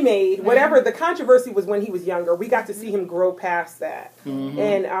mistake to be made. Whatever the controversy was when he was younger, we got to see him grow past that.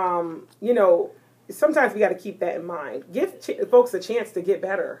 And, sometimes we got to keep that in mind. Give folks a chance to get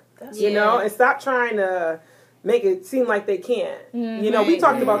better, That's you know, and stop trying to make it seem like they can't. You know, we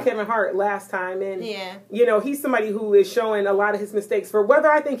talked about Kevin Hart last time, and you know, he's somebody who is showing a lot of his mistakes. For whether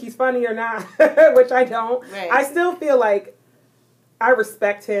I think he's funny or not, which I don't, I still feel like I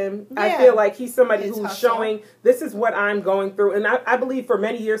respect him. I feel like he's somebody who's showing this is what I'm going through, and I believe for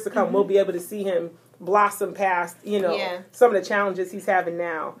many years to come we'll be able to see him blossom past, you know, some of the challenges he's having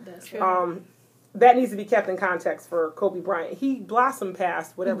now. That's true. That needs to be kept in context for Kobe Bryant. He blossomed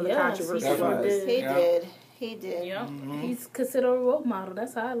past whatever the controversy was. He did. Yeah. He's considered a role model.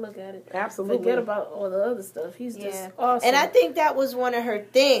 That's how I look at it. Absolutely. Forget about all the other stuff. He's just awesome. And I think that was one of her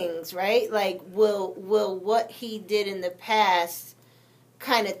things, right? Like, will what he did in the past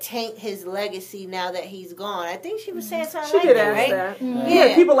kind of taint his legacy now that he's gone? I think she was saying something like that, right? That.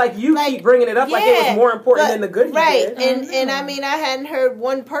 Yeah, people like you keep bringing it up like it was more important than the good he did. And I mean, I hadn't heard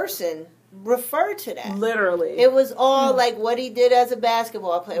one person refer to that. Literally. It was all like what he did as a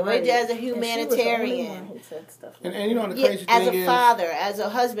basketball player, what he did as a humanitarian. And you know, the crazy as thing a is, father, as a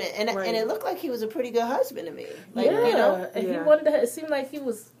husband. And it looked like he was a pretty good husband to me. Like, you know? And he wanted to, it seemed like he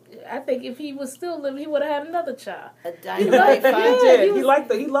was, I think if he was still living, he would have had another child. A dynamite father. He did. He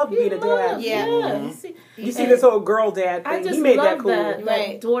loved being a dad. You see this whole girl dad thing. I just he made love that cool.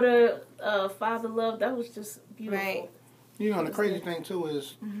 that daughter, father love. That was just beautiful. Right. You know, the crazy thing too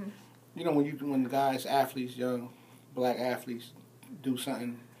is, you know, when guys, athletes, young black athletes, do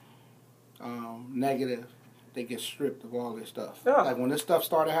something negative, they get stripped of all this stuff. Oh. Like when this stuff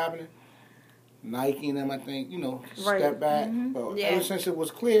started happening, Nike and them, I think, you know, stepped back. But ever since it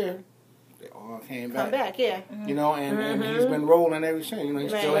was clear, they all came back. You know, and he's been rolling ever since. You know, he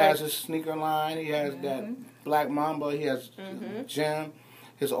still has his sneaker line. He has that Black Mamba. He has gym.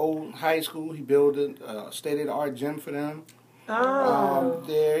 His old high school, he built a state-of-the-art gym for them.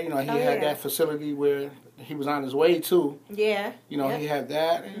 There, you know, he had that facility where he was on his way to. Yeah. You know, he had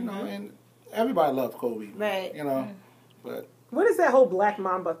that, and, you know, and everybody loved Kobe. Right. You know, but. What is that whole Black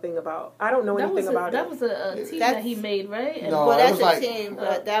Mamba thing about? I don't know anything about it. That was a team that he made, right? No, well, that's a team,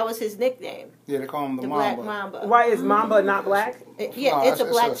 but that was his nickname. Yeah, they call him the Black Mamba. Mamba. Why is Mamba not black? It's a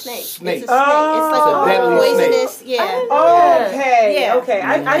black snake. Snake. It's a snake. It's like a poisonous. Snake. Okay. Okay.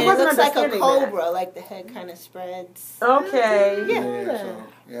 I wasn't it looks like a understanding cobra, that. like the head kind of spreads. Okay.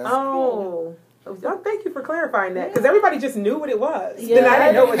 Yeah. Oh, thank you for clarifying that, because everybody just knew what it was. Then I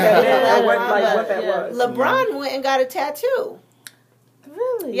didn't know what that meant, or what that was. LeBron went and got a tattoo.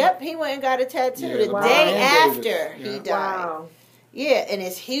 Really? Yep, he went and got a tattoo the day after he died. Wow. Yeah, and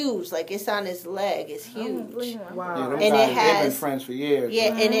it's huge. Like, it's on his leg. It's huge. Wow. Yeah, they've been friends for years.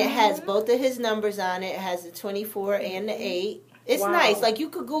 Yeah, and it has both of his numbers on it. It has the 24 and the 8. It's nice. Like, you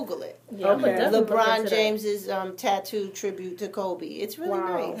could Google it. Yeah, LeBron James's tattoo tribute to Kobe. It's really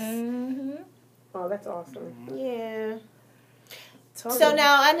nice. Oh, that's awesome. Yeah. So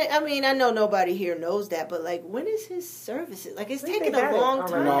now, I mean, I know nobody here knows that, but, like, when is his services? Like, it's taking a long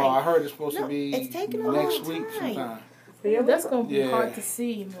time. No, I heard it's supposed to be it's taking a next long week time. sometime. That's going to be hard to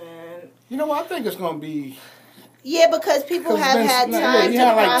see, man. You know what? I think it's going to be... Yeah, because people have had time to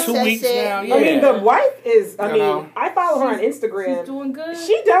like 2 process weeks it. now. I mean, the wife is, know. I follow her on Instagram. She's doing good.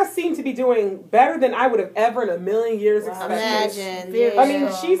 She does seem to be doing better than I would have ever in a million years expected. Imagine. I mean,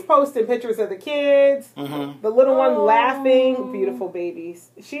 she's posting pictures of the kids, the little one laughing, beautiful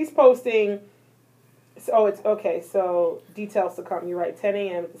babies. She's posting, it's okay, so details to come. You're right, 10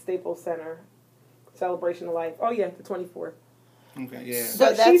 a.m. at the Staples Center, celebration of life. Oh, yeah, the 24th. Okay, yeah.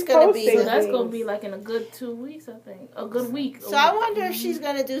 So that's going to be like in a good 2 weeks, I think. A good week. So I wonder if she's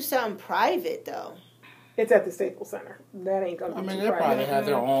going to do something private, though. It's at the Staples Center. That ain't going to be they private. probably have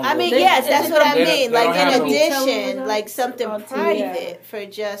their own. I mean, yes, that's what I mean. Like, in addition, addition, like something private for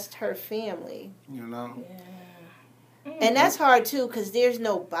just her family. You know? Yeah. And that's hard, too, because there's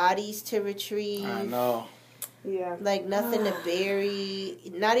no bodies to retrieve. I know. Yeah. Like, nothing to bury.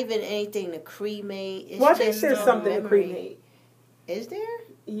 Not even anything to cremate. It's I think there's something to cremate. Is there?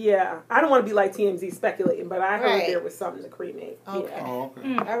 Yeah. I don't want to be like TMZ speculating, but I heard there was something to cremate. Okay. Yeah. Oh,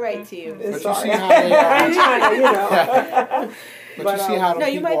 okay. All right, TMZ. But Sorry. you see how they I'm trying to, you know. But you see how the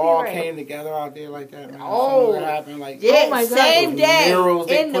people all came together out there like that, man? Oh. What happened? Like, yeah, my God. Same day. Murals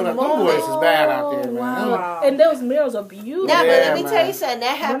they put up. Them boys is bad out there, man. Wow. And those murals are beautiful. Now, but let me tell you something.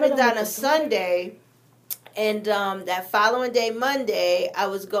 That happened on a Sunday. And that following day, Monday, I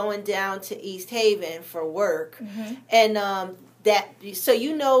was going down to East Haven for work. And so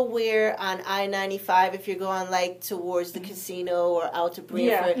you know where on I-95, if you're going like towards the casino or out to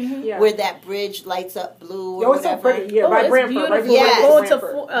Brantford, where that bridge lights up blue or whatever. So pretty. Yeah, by it's Brantford. Beautiful. Right yes.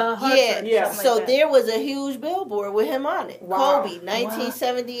 Going Hartford. Yeah. something So like that. there was a huge billboard with him on it. Wow. Kobe,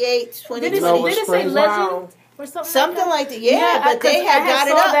 1978, Did it, 2020. did it say Springs. legend Wow. or something? Something like that. Yeah, but 'cause they had got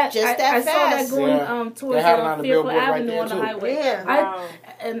it saw up just that I saw that fast. going Yeah. towards They had it on the Fearful billboard right Avenue there, on the too. highway. Yeah. Wow.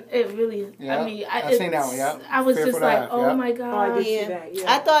 And it really, Yeah. I mean, I seen that one, yeah. I was Fearful just like, Ave, oh yeah. my Oh, I god. did see Yeah. that,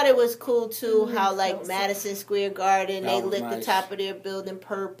 yeah. I thought it was cool too how Mm, like so Madison Square Garden, they That was lit the nice. top of their building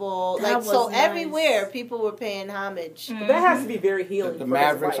purple. That Like so was nice. everywhere people were paying homage. Mm. That has to be very healing The for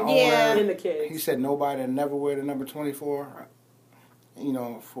Mavericks his owner, wife Yeah. and the kids. he said nobody would never wear the number 24. You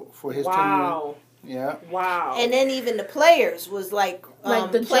know, for his Wow. team. Yeah. Wow. And then even the players was like,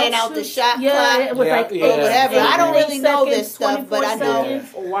 Like the playing jump out the shoots. shot Yeah, clock it was Yeah, like yeah. or whatever. I don't 8 really know this seconds, stuff, but I 24 know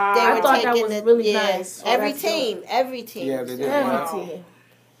seconds. Wow. they I were thought that taking was the really yeah, nice. Oh, every that's dope. team, every team. Yeah, they did. Every Wow. team.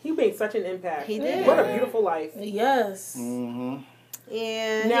 He made such an impact. He did. What a beautiful life. Yes. Mm-hmm.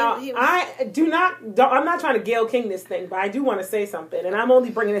 Yeah. Now, he was, I'm not trying to Gail King this thing, but I do want to say something, and I'm only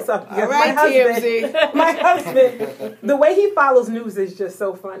bringing this up because All right, TMZ. my husband, the way he follows news is just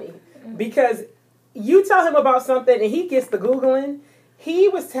so funny because you tell him about something and he gets the Googling. He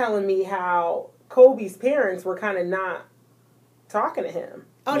was telling me how Kobe's parents were kind of not talking to him.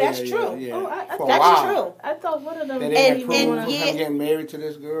 oh, that's true. Yeah. Oh, I For a That's while. true. I thought one of them. They And- didn't approve and of yeah. him getting married to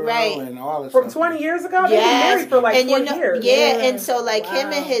this girl Right. and all this From stuff. 20 years ago? They've been married for like and 20 years. Yeah, Yeah. and so like him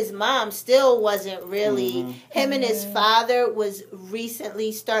Wow. and his mom still wasn't really Mhm. him and his father was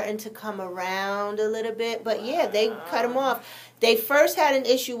recently starting to come around a little bit, but yeah, they cut him off. They first had an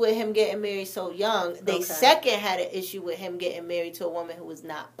issue with him getting married so young. They Okay. second had an issue with him getting married to a woman who was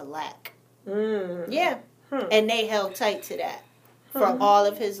not black. Mm. Yeah. Hmm. And they held tight to that for all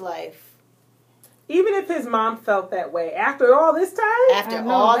of his life. Even if his mom felt that way after all this time? After I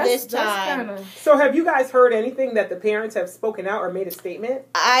know, all that's- this that's time, kinda- So have you guys heard anything that the parents have spoken out or made a statement?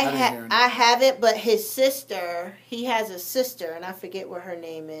 didn't hear anything. I haven't, but his sister, he has a sister, and I forget what her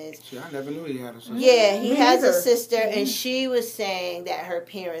name is. See, I never knew he had a sister. Yeah, he Me has a neither. sister, and she was saying that her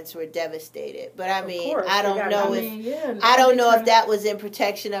parents were devastated. But I mean, course, I they don't got- know I if mean, yeah, I don't know if anytime- that was in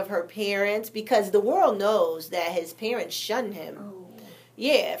protection of her parents because the world knows that his parents shunned him. Oh.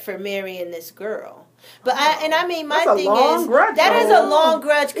 Yeah, for marrying this girl. But I mean, my That's a thing long is grudge, that is though. a long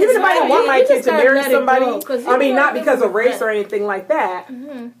grudge. 'Cause Even if I didn't want you my just kid to gotta marry let it somebody, go, 'cause you I mean, don't not live because of with race that. or anything like that.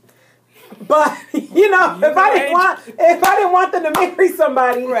 Mm-hmm. But if I didn't want them to marry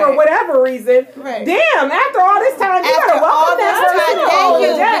somebody for Right. whatever reason, Right. damn, after all this time, you After gotta all welcome that this person time, to thank the you,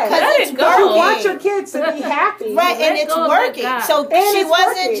 day. because Let it's it But you go. want your kids to be happy, Right, and Let it's go, let working. God. So And she it's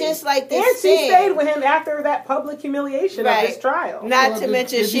wasn't working. just like this And she thing. stayed with him after that public humiliation of his Right. trial. Not Well, to did-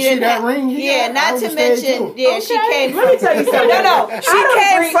 mention did she you see didn't that have, ring here? Yeah, I not was to staying mention too. she came Let me tell you something. No, I she don't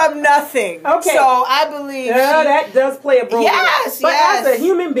came agree- from nothing. Okay. So I believe Yeah, she, that does play a role. Yes, but yes. as a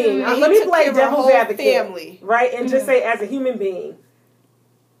human being, And let he me took play care of her devil's whole advocate, family. right? And just say, as a human being,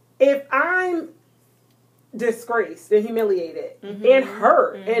 if I'm disgraced and humiliated and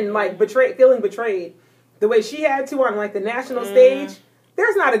hurt and like betrayed, feeling betrayed, the way she had to on like the national stage,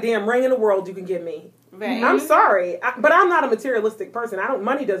 there's not a damn ring in the world you can give me. Right. I'm sorry, but I'm not a materialistic person.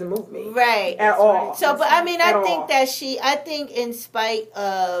 Money doesn't move me Right. at all. So, but I mean, At I all. think that I think in spite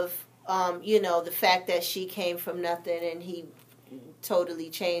of, the fact that she came from nothing and he totally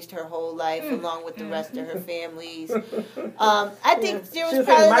changed her whole life along with the rest of her families. I think there She was was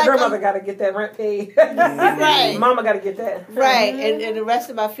probably saying, my like grandmother got to get that rent paid. Right. Mama got to get that. right, and the rest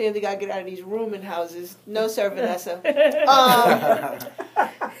of my family got to get out of these rooming houses. No, Sir Vanessa.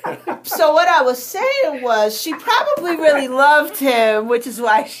 So what I was saying was she probably really loved him, which is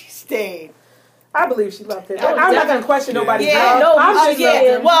why she stayed. I believe she loved it. Oh, I'm not going to question nobody's Yeah, love. I'm oh, just yeah.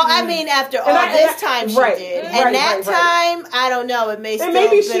 saying. Well, I mean, after all I- this time she right, did, right, and that right. time, I don't know. It may still And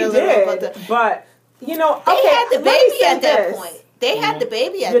maybe have she been a little, did, but you know, they okay, had the let me baby say at that this. point. They had the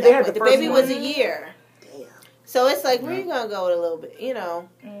baby at Yeah, they that had point. the The first baby one. was a year. So it's like, where you gonna go with a little bit?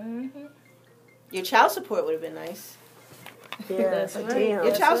 Your child support would have been nice. Yeah, That's right. damn.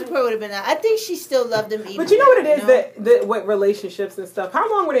 Your child support would have been nice. I think she still loved him. Even But you know what it then, is that with relationships and stuff. How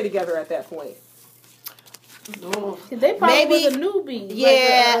long were they together at that point? They probably Maybe- was a newbie.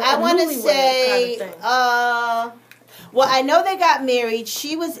 Yeah, I want to newlywed say. kind of thing. Well, I know they got married.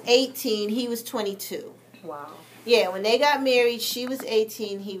 She was 18. He was 22. Wow. Yeah, when they got married, she was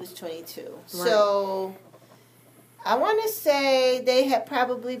 18. He was 22. So I want to say they had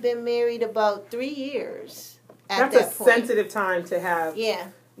probably been married about 3 years. At That's that a point. sensitive time to have, Yeah,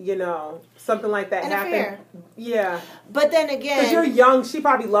 you know, something like that an happen. affair. Yeah. But then Because you're again, young. She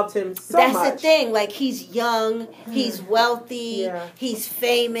probably loved him so that's much. the thing. Like, he's young, he's wealthy, Yeah. he's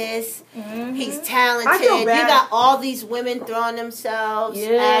famous, he's I talented. feel You bad. got all these women throwing themselves Yeah.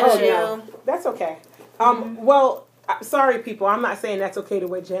 at Oh, you. no. That's okay. Well, sorry, people. I'm not saying that's okay to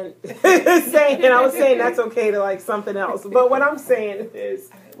what Jen is saying. I was saying that's okay to like something else. But what I'm saying is,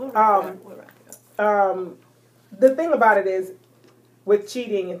 the thing about it is, with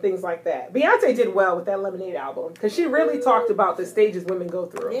cheating and things like that, Beyonce did well with that Lemonade album because she really talked about the stages women go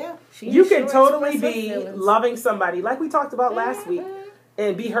through. Yeah, you can totally be loving somebody like we talked about last week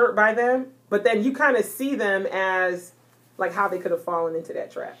and be hurt by them, but then you kind of see them as like how they could have fallen into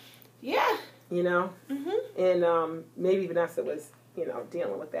that trap. Yeah. You know? Mm-hmm. And maybe Vanessa was,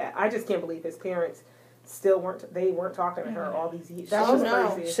 dealing with that. I just can't believe his parents still weren't talking to her all these years. That's just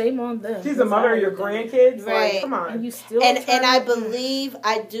crazy. Shame on them. She's the mother of your grandkids. Right. Like, come on. And you still and I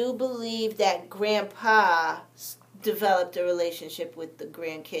do believe that grandpa developed a relationship with the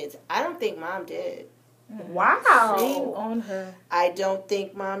grandkids. I don't think mom did. Wow. Shame on her. I don't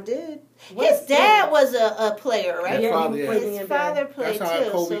think mom did. His dad was a player, right? His father played That's how too.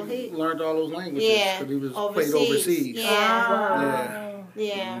 Kobe So he learned all those languages. Yeah. Because he was Overseas. played overseas. Yeah. Wow.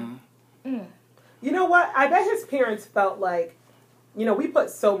 Yeah. Mm-hmm. You know what? I bet his parents felt like, we put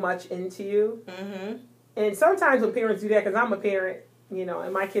so much into you. Mm-hmm. And sometimes when parents do that, because I'm a parent,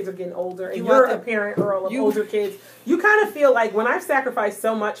 and my kids are getting older, and You you're want a parent, Earl, of older kids, you kind of feel like when I've sacrificed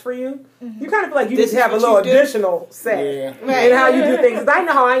so much for you, you kind of feel like you This just have a is little what you do? additional say Yeah. Right. in how you do things. Because I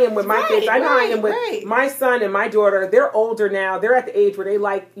know how I am with my kids. I know how I am with right. my son and my daughter. They're older now. They're at the age where they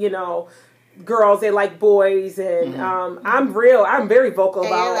like, girls, they like boys, and I'm very vocal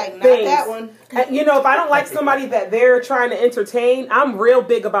And about you're like, not things. that one. And, if I don't like somebody that they're trying to entertain, I'm real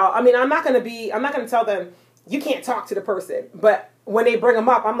big about. I mean, I'm not going to tell them you can't talk to the person, but when they bring them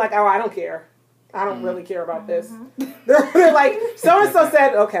up, I'm like, oh, I don't care. I don't really care about this. They're like, so and so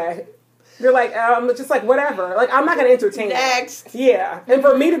said, okay. They're like, just like whatever. Like, I'm not going to entertain it. Next. Yeah, and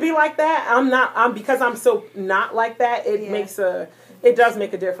for me to be like that, because I'm so not like that. It does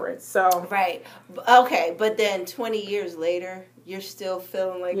make a difference. So Right. Okay, but then 20 years later, you're still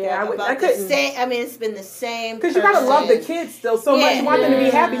feeling like that about I the couldn't. same. I mean, it's been the same. Because you gotta love the kids still so much. You want them to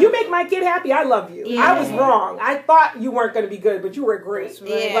be happy. You make my kid happy, I love you. Yeah. I was wrong. I thought you weren't going to be good, but you were great.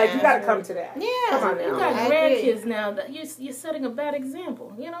 Yeah. Like, you gotta come to that. Yeah. Come on now. You got I grandkids now that you're setting a bad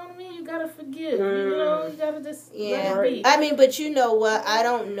example. You know what I mean? You gotta forgive. You gotta just let it be. I mean, but you know what? I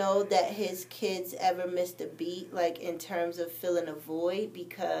don't know that his kids ever missed a beat, like in terms of filling a void,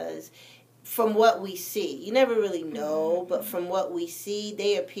 because from what we see, you never really know, but from what we see,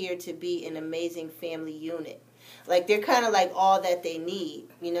 they appear to be an amazing family unit. Like, they're kind of like all that they need.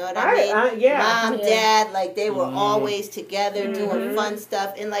 You know what I mean? Mom, dad, like, they were always together doing fun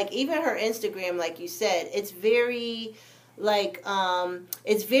stuff. And, like, even her Instagram, like you said, it's very...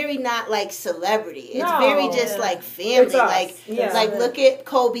 it's very not like celebrity. It's very just like family. Like look at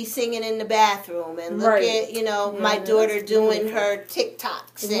Kobe singing in the bathroom, and look at my daughter doing her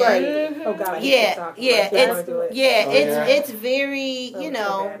TikToks. And Oh God. It's very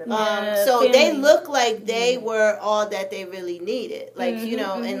so they look like they were all that they really needed. Like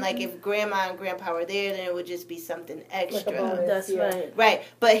and like if grandma and grandpa were there, then it would just be something extra. That's right. Right,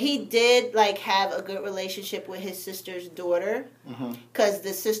 but he did like have a good relationship with his sister's daughter, because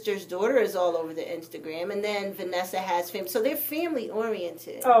the sister's daughter is all over the Instagram, and then Vanessa has family, so they're family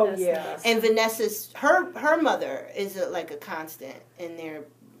oriented. Oh yeah. And Vanessa's her mother is like a constant in their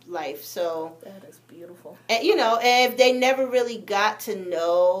life, so That is beautiful. and and if they never really got to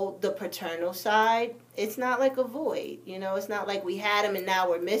know the paternal side, it's not like a void. It's not like we had them and now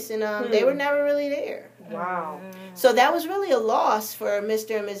we're missing them. They were never really there. Wow. So that was really a loss for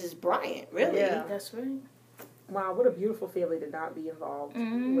Mr. and Mrs. Bryant, really. Yeah. That's right. Wow, what a beautiful family to not be involved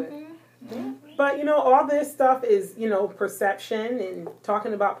with. But, all this stuff is, perception and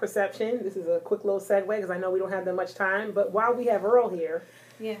talking about perception. This is a quick little segue because I know we don't have that much time. But while we have Earl here,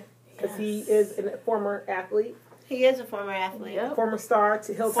 because he is a former athlete. He is a former athlete. Yep. Former star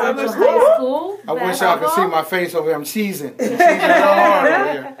to Hilltop Former High School. high school. I wish y'all could see my face over here. I'm cheesing. I'm cheesing hard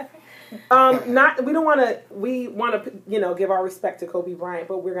over here. We want to, give our respect to Kobe Bryant,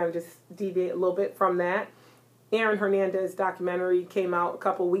 but we're going to just deviate a little bit from that. Aaron Hernandez documentary came out a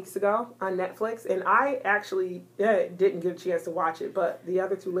couple weeks ago on Netflix, and I actually didn't get a chance to watch it, but the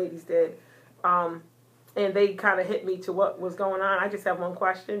other two ladies did. And they kind of hit me to what was going on. I just have one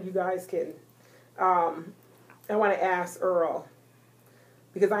question. You guys can... I want to ask Earl,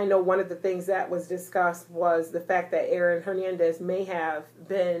 because I know one of the things that was discussed was the fact that Aaron Hernandez may have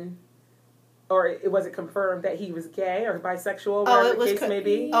been... Or it wasn't confirmed that he was gay or bisexual, whatever the case may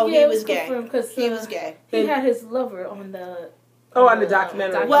be. Oh, Yeah, he was gay. He was gay. He had his lover on the... on the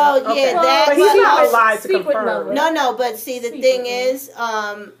documentary. Well, okay. that... But he's not alive to Secret confirm. lover. No, but see, the thing is,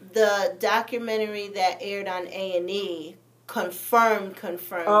 the documentary that aired on A&E confirmed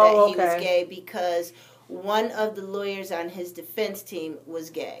that he was gay, because one of the lawyers on his defense team was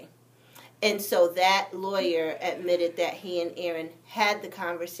gay. And so that lawyer admitted that he and Aaron had the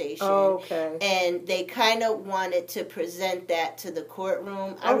conversation. Okay. And they kind of wanted to present that to the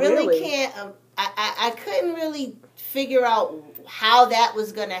courtroom. Oh, I really really? can't, I couldn't really figure out how that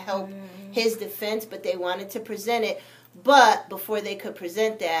was going to help his defense, but they wanted to present it. But before they could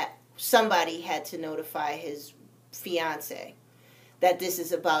present that, somebody had to notify his fiance that this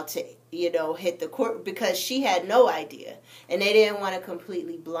is about to, hit the court, because she had no idea. And they didn't want to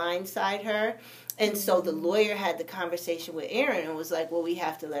completely blindside her. And so the lawyer had the conversation with Aaron and was like, well, we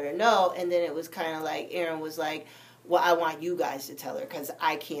have to let her know. And then it was kind of like, Aaron was like, well, I want you guys to tell her because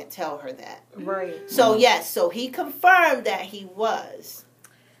I can't tell her that. Right. So, yes, so he confirmed that he was.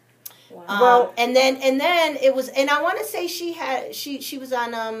 Wow. Well, And then it was, and I want to say she was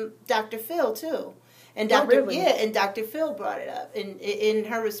on Dr. Phil too. And really? and Dr. Phil brought it up, and in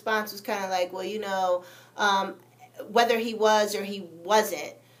her response was kind of like, well, whether he was or he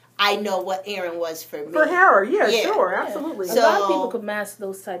wasn't, I know what Aaron was for me. for her, yeah, Yeah. sure, absolutely. A lot of people could mask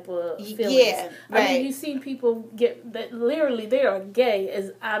those type of feelings. Yeah, I right. mean, you've seen people get that literally they are gay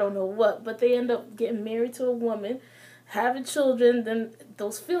as I don't know what, but they end up getting married to a woman, having children, then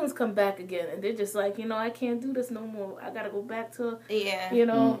those feelings come back again, and they're just like, I can't do this no more. I got to go back to,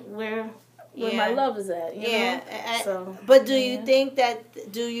 where my love is at. You know? So, but do you think that?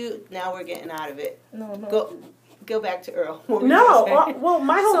 Now we're getting out of it. No. Go back to Earl. What were you No, saying? well,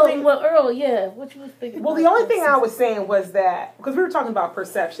 my whole thing. Well, Earl, yeah. What you was thinking? Well, the only thing I was saying was that, because we were talking about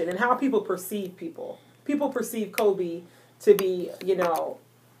perception and how people perceive people. People perceive Kobe to be,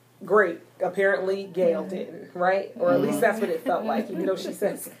 great. Apparently, Gail didn't, right? Or at least that's what it felt like, even though she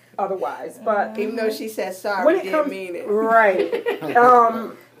says otherwise. But Even though she said sorry, when it didn't comes, mean it.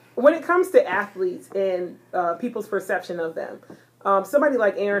 right? When it comes to athletes and people's perception of them, somebody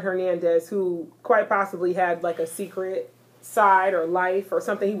like Aaron Hernandez, who quite possibly had like a secret side or life or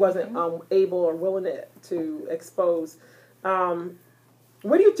something he wasn't able or willing to expose.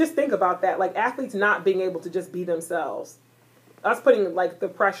 What do you just think about that? Like athletes not being able to just be themselves, us putting like the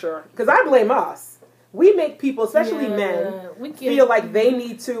pressure. Because I blame us. We make people, especially men, feel like they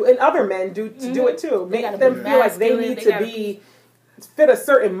need to, and other men do it too. Make them feel like they need to fit a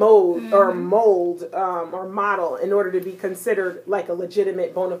certain mode or mold or model in order to be considered like a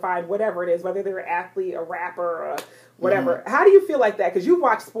legitimate, bona fide, whatever it is, whether they're an athlete, a rapper, or whatever. How do you feel like that? Because you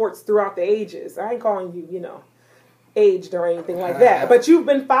watch sports throughout the ages. I ain't calling you, aged or anything like that. But you've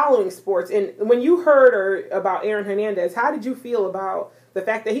been following sports. And when you heard about Aaron Hernandez, how did you feel about the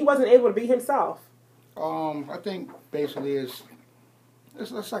fact that he wasn't able to be himself? I think basically it's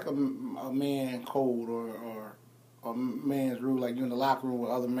like a man code or a man's rule, like you're in the locker room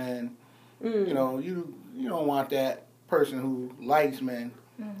with other men. You don't want that person who likes men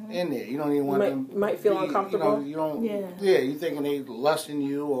in there. You don't even want them. Might feel uncomfortable. You don't. Yeah, you thinking they lusting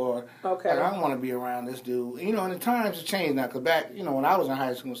you or okay. Like, I don't want to be around this dude. And the times have changed now. Cause back, when I was in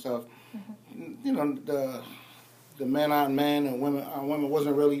high school and stuff, the men on men and women on women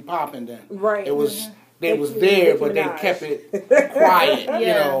wasn't really popping then. Right. It was. They was there, but they kept it quiet,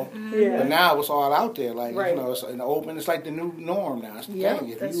 Yeah. But now it's all out there. Like, right. It's in the open. It's like the new norm now. It's the thing.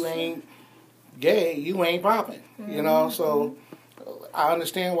 If you true. ain't gay, you ain't popping. So I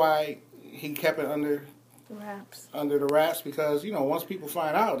understand why he kept it under the wraps because, once people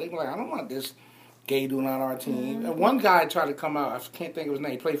find out, they be like, I don't want this gay dude on our team. And one guy tried to come out. I can't think of his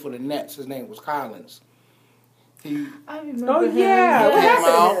name. He played for the Nets. His name was Collins. I remember. Oh him. yeah, what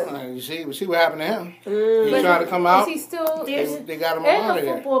happened to him? You see what happened to him. He tried to come out. Is he still? They got him and out of a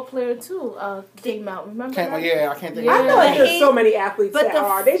there. football player too came out. Remember that? I can't think. I of feel like But there's so many athletes but that the-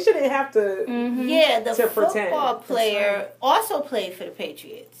 are. They shouldn't have to. Yeah, the To football pretend. player also played for the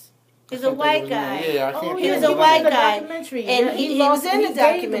Patriots. He's a white guy. Yeah, I can't. He think was of a his white name. guy. Documentary. And Yeah, he lost- was in the gained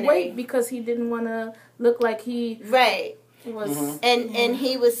documentary. weight because he didn't want to look like he Right. was. And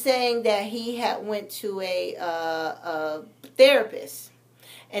he was saying that he had went to a therapist,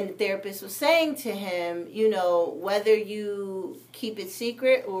 and the therapist was saying to him, whether you keep it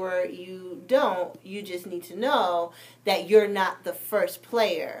secret or you don't, you just need to know that you're not the first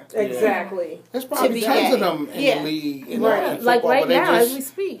player. Exactly. There's probably be tons of gay. them in Yeah. the league, in Right. football, Like right but they now, just as we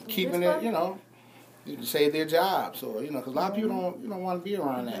speak. keeping That's it, right. to save their jobs. So because a lot of people don't want to be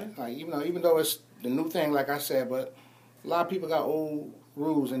around that. Like even though it's the new thing, like I said, but a lot of people got old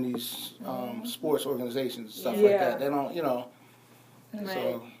rules in these sports organizations and stuff like that. They don't, Right.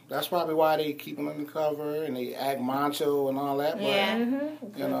 So that's probably why they keep them undercover and they act macho and all that. But,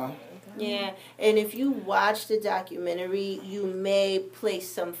 Yeah. Yeah, and if you watch the documentary, you may place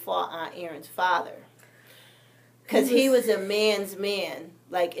some fault on Aaron's father. Because he was a man's man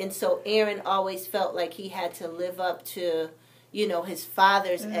Like, and so Aaron always felt like he had to live up to, you know, his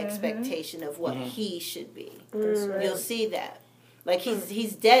father's expectation of what he should be. That's right. You'll see that. Like,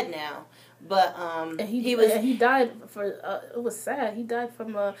 he's dead now. But And he died for it was sad. He died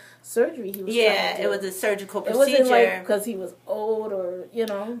from a surgery he was trying to do. it was a surgical It procedure. wasn't like because he was old or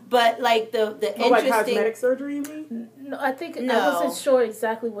But like the interesting, like cosmetic surgery, you mean? No, I think I No. wasn't sure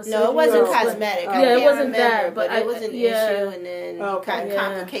exactly what. No, it surgery wasn't was, but- cosmetic. I Yeah, it can't wasn't remember, that, but but it was an yeah. issue, and then Okay.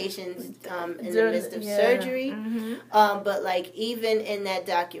 complications in the During- midst of yeah. surgery. But like even in that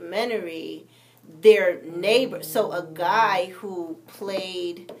documentary, their neighbor, so a guy who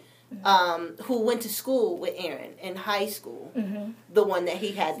played. Who went to school with Aaron in high school, the one that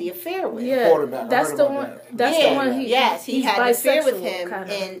he had the affair with. Yeah, Quarterback. I that's heard the about one. that. That's the one. He he's had an affair with bisexual, him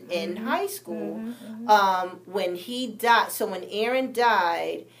kinda. in high school. When he died, so when Aaron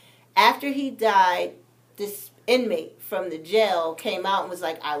died, after he died, this inmate from the jail came out and was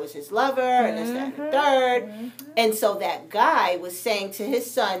like, I was his lover, and this, that, and the third. And so that guy was saying to his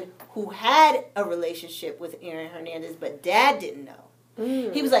son, who had a relationship with Aaron Hernandez, but dad didn't know.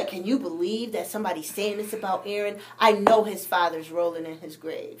 He was like, can you believe that somebody's saying this about Aaron? I know his father's rolling in his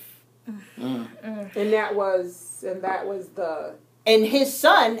grave. And that was the And his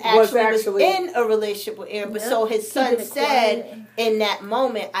son was actually- in a relationship with Aaron. But Yep. so his son Keeping it said quiet. in that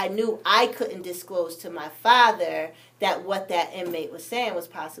moment, I knew I couldn't disclose to my father that what that inmate was saying was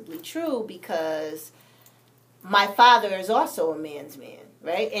possibly true because my father is also a man's man,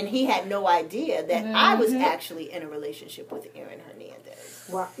 right? And he had no idea that I was actually in a relationship with Aaron Hernandez.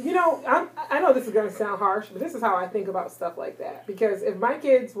 Wow. You know, I know this is going to sound harsh, but this is how I think about stuff like that. Because if my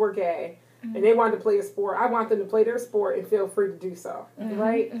kids were gay and they wanted to play a sport, I want them to play their sport and feel free to do so,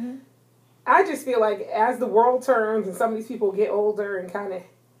 right? I just feel like as the world turns and some of these people get older and kind of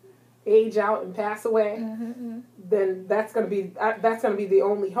age out and pass away, then that's going to be the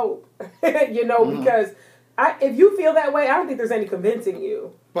only hope, you know, because if you feel that way, I don't think there's any convincing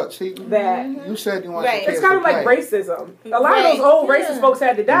you. But see, That you said you want Right. your kids it's kind to of like play. racism. A lot of those old racist folks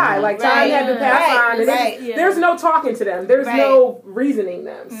had to die. Like time had to pass on, and there's no talking to them. There's no reasoning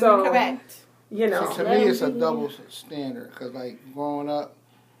them. So Correct. you know, See, to me, it's a double standard because, like, growing up,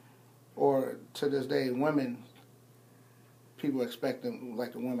 or to this day, women, people expect them,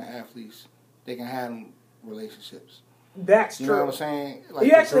 like the women athletes, they can have them relationships. that's You true. know what I'm saying? Like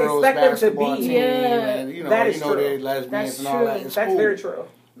You the actually girls' expect them to basketball be. team, Yeah. and, you know, That is true. they're lesbians That's and all that. true. It's That's cool. very true.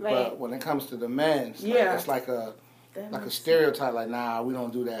 Right. But when it comes to the men, Yeah. it's like a stereotype. Like, nah, we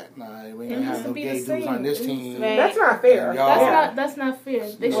don't do that. Nah, we ain't It gonna needs have to no be gay the dudes on same. this It needs team. to be- That's not fair. Y'all- That's not fair.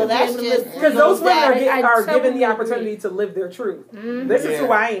 They Well, should be that's able to just- live. Because those women I are given totally the opportunity agree. to live their truth. This is Yeah.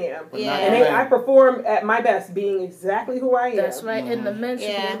 who I am. But Yeah. not And the men. I perform at my best being exactly who I am. That's right, and the men should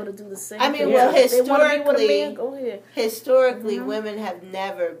Yeah. be able to do the same. I mean, thing. well, If they want to be with a historically- man, go ahead. Historically, women have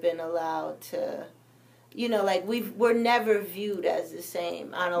never been allowed to, you know, like we're never viewed as the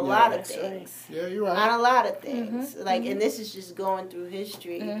same on a lot of That's things. Yeah, you're right. On a lot of things, like, and this is just going through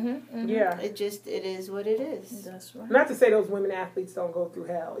history. Yeah. It is what it is. That's right. Not to say those women athletes don't go through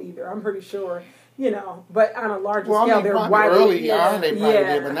hell either. I'm pretty sure, you know, but on a larger Well, I scale, mean, they're probably widely. early on they probably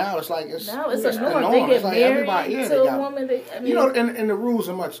Yeah. did, but now it's like it's Now it's a the norm. They It's get like married everybody, yeah, to they a got, woman. you know, and the rules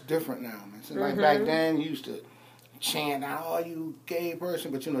are much different now, man. So like back then, you used to chant out, "Oh, you gay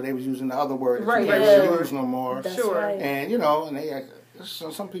person," but you know they was using the other word that Right, you right, can't sure. use no more. That's Sure. right. And you know, and they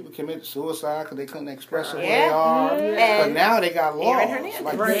some people committed suicide because they couldn't express who they Yeah. are. But And now they got laws. Aaron Hernandez.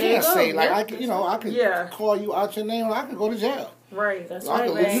 Like Right. you can't There say you like go. I could, you know, I could Yeah. call you out your name, and I could go to jail. Right. That's I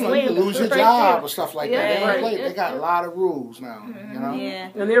could, right. you know, you could lose your Right job there. or stuff like Yeah. that. They, don't Right. play. They got a lot of rules now. You know. Yeah.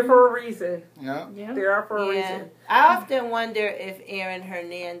 And they're for a reason. Yeah. Yeah. They are for a Yeah. reason. I often wonder if Aaron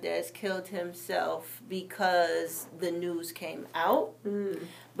Hernandez killed himself because the news came out.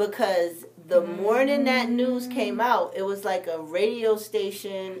 Because the morning that news came out, it was like a radio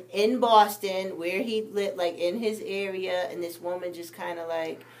station in Boston where he lived, like in his area, and this woman just kind of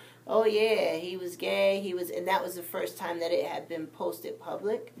like, oh yeah, he was gay, and that was the first time that it had been posted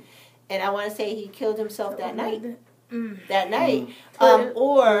public. And I want to say he killed himself that night. That night.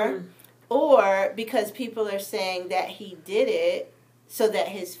 Or because people are saying that he did it so that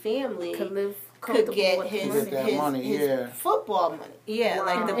his family Could live could comfortable get with his, money. Get that his, money, his yeah. football money. Yeah, Wow.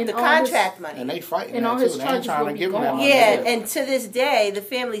 like And the all contract his- money. And they fighting And that all too. his They ain't charges trying will to be give them gone. that money. Yeah, and to this day, the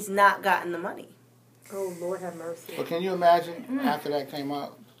family's not gotten the money. Oh, Lord have mercy. But can you imagine after that came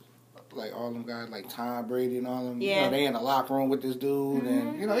out, like all them guys, like Tom Brady and all them, you Yeah. know, they in the locker room with this dude,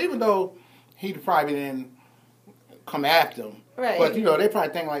 and you know, even though he probably didn't come after him, Right. But you know, they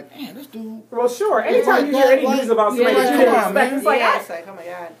probably think like, man, this dude. Well, sure. Anytime you hear any news about somebody that you didn't come on, expect, man. it's like, yeah, it's like, oh my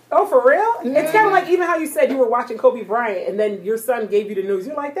God. oh, for real? It's kind of like even how you said you were watching Kobe Bryant and then your son gave you the news.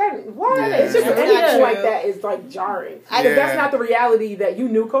 You're like, that, what? Yeah. It's just That's anything not like true. that is like jarring. Yeah. Because that's not the reality that you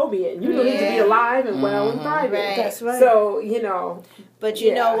knew Kobe in. You knew him to be Yeah. alive and well and thriving. Right. That's right. So, you know. But you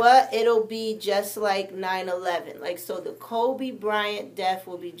Yeah. know what? It'll be just like 9/11. Like, so the Kobe Bryant death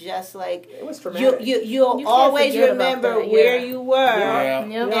will be just like It was traumatic. you'll You can't always forget about remember that, where yeah. you were Yeah.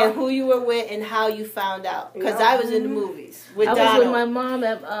 Yep. and who you were with and how you found out. Because Yeah. I was in the movies with I was Donald. with my mom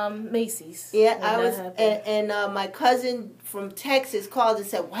at Macy's. Yeah, when I that was, happened. and my cousin from Texas called and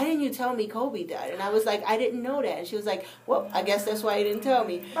said, "Why didn't you tell me Kobe died?" And I was like, "I didn't know that." And she was like, "Well, I guess that's why you didn't tell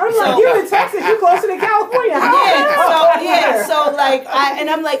me." I was like, you're in Texas, you're closer to California. How? So like,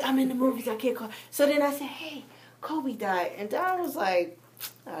 I'm like, I'm in the movies, I can't call. So then I said, "Hey, Kobe died," and Don was like,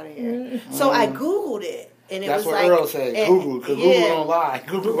 "Out of here." So I Googled it, and it That's was what like, Earl said. and- Google, because yeah. Google don't lie.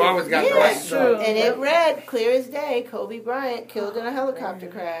 Google always got the Yeah, right true. stuff. And it read clear as day, Kobe Bryant killed in a helicopter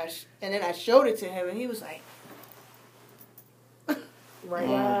crash. And then I showed it to him, and he was like, Right.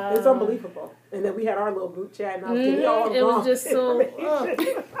 Wow. It's unbelievable. And then we had our little group chat, and I was giving y'all It was wrong just so.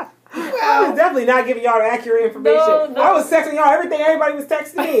 information. I was definitely not giving y'all the accurate information. No. I was texting y'all everything everybody was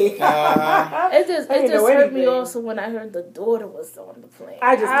texting me. It just I didn't know hurt me anything. also when I heard the daughter was on the plane.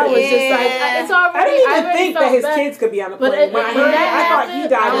 I was just couldn't. like, Yeah. it's already. I didn't even already think that felt his bad. kids could be on the But plane. When I when heard it, that I thought he happened,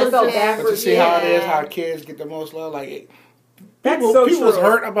 died. I I was felt just- bad But for you see how it is, Yeah. how kids get the most love? Like, That's people, so people was true.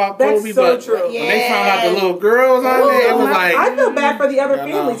 hurt about That's Kobe, so but true. when they found out the Yeah. little girls on there, it was like, I feel bad for the other Yeah, I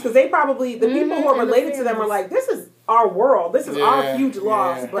know. families because they probably, the people who are and the related to them are families. like, this is our world. This is our Yeah, huge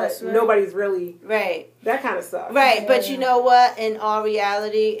loss. yeah. But That's right. nobody's really, right. that kind of stuff. Right, but Yeah. you know what? In all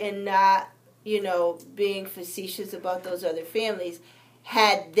reality, and not, being facetious about those other families,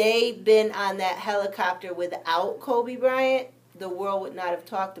 had they been on that helicopter without Kobe Bryant, the world would not have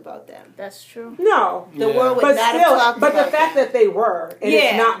talked about them. That's true. No. The Yeah. world would But not have still, talked but about the fact them. that they were, and Yeah.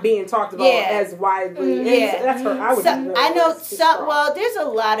 it's not being talked about Yeah. as widely, Yeah. that's her. I would. So, be really I know pissed some. off. Well, there's a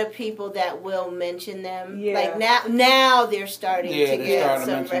lot of people that will mention them. Yeah. Like now they're starting Yeah, to they're get starting to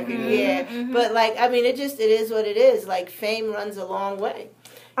some mention them, record. yeah. But like, I mean, it is what it is. Like, fame runs a long way.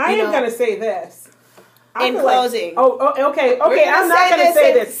 I you am know, going to say this. I in feel like- closing. Okay. We're I'm not going to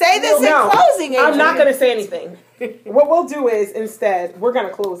say this. Say this No, in closing. I'm not Adrian. going to say anything. What we'll do is instead we're going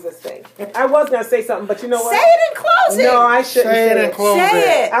to close this thing. I was going to say something, but you know what? Say it in closing. No, I shouldn't say it say and close it.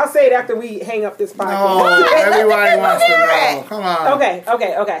 Say it. I'll say it after we hang up this No, podcast. everybody wants to hear know. it. Come on. Okay.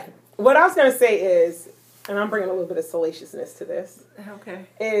 What I was going to say is, and I'm bringing a little bit of salaciousness to this, Okay.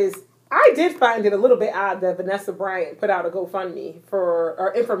 is I did find it a little bit odd that Vanessa Bryant put out a GoFundMe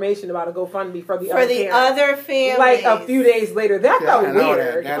or information about a GoFundMe for the For other the parents. other families. Like a few days later. That Yeah, felt I know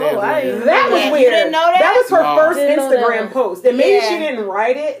weird. That Oh, is I weird. didn't That was You weird. didn't know that? That was her No. first Didn't know Instagram that. post. And maybe Yeah. she didn't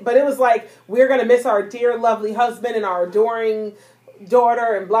write it, but it was like, we're going to miss our dear, lovely husband and our adoring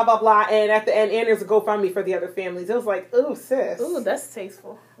daughter and blah, blah, blah. And at the end, and there's a GoFundMe for the other families. It was like, ooh, sis. Ooh, that's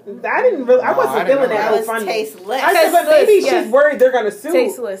tasteful. I didn't really, I No, wasn't I didn't feeling know that that was GoFundMe. tasteless. I said, but maybe Tasteless, she's yes. worried they're going to sue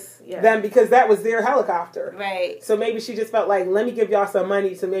Tasteless. Yeah. them because that was their helicopter. Right. So maybe she just felt like, let me give y'all some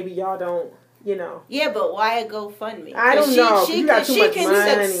money so maybe y'all don't, Yeah, but why a GoFundMe? I don't know. She You got too much can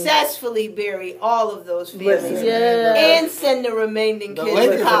money. successfully bury all of those families. Listen. Yeah. And send the remaining The kids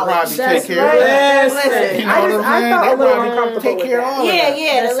Lakers to will college. probably That's take care of that. Listen, Listen. You know I what I'm felt saying? a They'll little probably uncomfortable take with care of that. all of Yeah, that.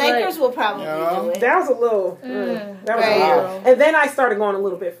 yeah. That's The Lakers right. will probably You know? do it. That was a little, that was Right. weird. And then I started going a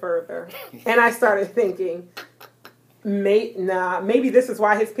little bit further, and I started thinking, maybe this is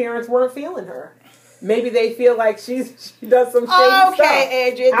why his parents weren't feeling her. Maybe they feel like she does some shady stuff. Okay,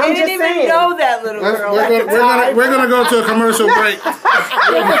 Adrian. They I'm didn't just even saying. know that little girl. We're gonna go to a commercial break.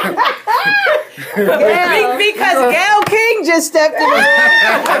 Because Gail King just stepped in.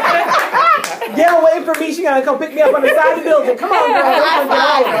 Get away from me! She gonna come pick me up on the side of the building. Come on, girl.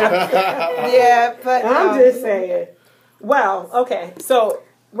 Yeah, but I'm just saying. Well, okay, so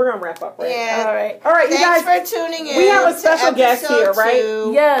we're gonna wrap up, right? Yeah. All right, you thanks guys. for tuning in. we have a to special guest episode here, right?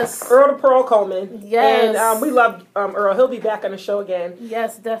 2. Yes. Earl the Pearl Coleman. Yes. And we love Earl. He'll be back on the show again.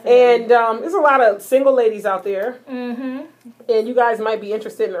 Yes, definitely. And there's a lot of single ladies out there. Mm-hmm. And you guys might be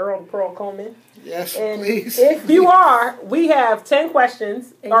interested in Earl the Pearl Coleman. Yes, And please. if you are, we have 10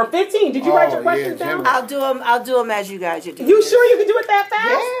 questions. Or 15. Did you write your Oh, questions yeah, down? generous. I'll do them as you guys are doing. You this. sure you can do it that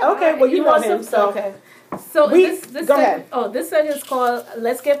fast? Yeah. Okay, well, you know want him, some? so Okay. So We- this go segment, ahead. Oh, this segment is called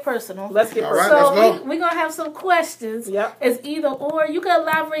 "Let's Get Personal." let's get All right, personal. So let's go. we're gonna have some questions. Yep. It's either or. You can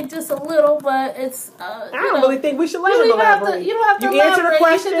elaborate just a little, but it's. I don't really think we should let You him don't have to. elaborate. You don't have to You answer the elaborate.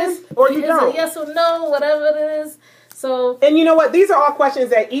 question, You should just, or you it's don't. A yes or no, whatever it is. So And you know what? These are all questions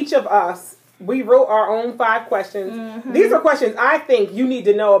that each of us We wrote our own 5 questions. Mm-hmm. These are questions I think you need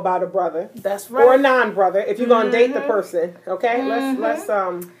to know about a brother. That's right. Or a non-brother if you're going to date the person. Okay? Mm-hmm. Let's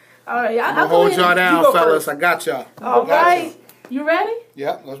All right, I'll hold y'all down, go fellas. first. I got y'all. All right. You ready?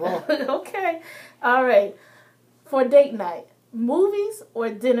 Yep, let's roll. Okay. All right. For date night, movies or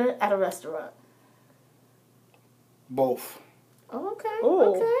dinner at a restaurant? Both. Oh, okay.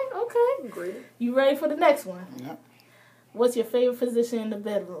 Ooh. Okay. Great. You ready for the next one? Yep. What's your favorite position in the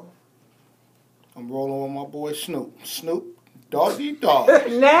bedroom? I'm rolling with my boy Snoop. Snoop, doggy dog.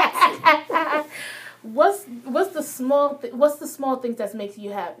 Next. What's the small things that makes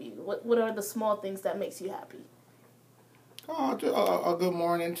you happy? What are the small things that makes you happy? Oh, a good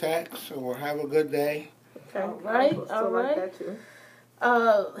morning text or have a good day. Okay. All right. Still All like right. that too.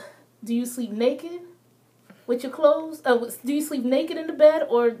 Do you sleep naked with your clothes? Do you sleep naked in the bed,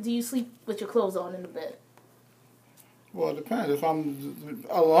 or do you sleep with your clothes on in the bed? Well, it depends. If I'm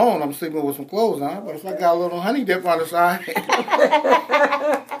alone, I'm sleeping with some clothes on. But if I got a little honey dip on the side.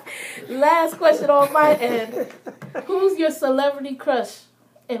 Last question on my end. Who's your celebrity crush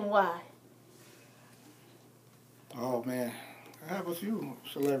and why? Oh, man. How about you,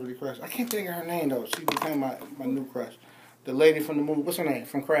 celebrity crush? I can't think of her name, though. She became my new crush. The lady from the movie. What's her name?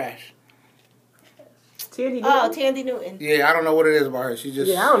 From Crash. Tandy Oh, Newton? Tandy Newton. Yeah, I don't know what it is about her. She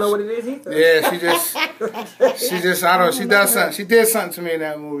just. Yeah, I don't know what it is either. Yeah, she just, I don't know. She does something. She did something to me in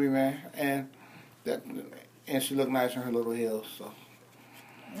that movie, man. And she looked nice in her little heels, so.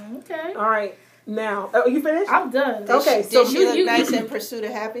 Okay. All right. Now, you finished? I'm done. Okay, so Did she look nice in Pursuit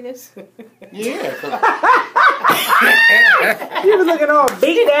of Happiness? Yeah. You was looking all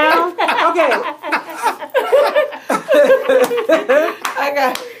beat down. Okay. I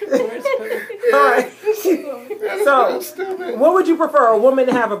got. All right. So, what would you prefer, a woman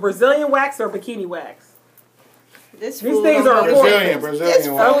to have a Brazilian wax or bikini wax? These things are important.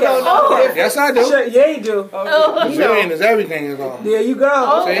 Brazilian. Okay. Okay. Yes, I do. Sure, yeah, you do. Brazilian is everything is all. There you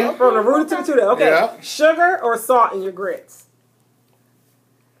go. See? From the rooter to the tutor. Okay. Yeah. Sugar or salt in your grits?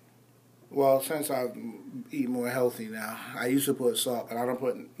 Well, since I eat more healthy now, I used to put salt, but I don't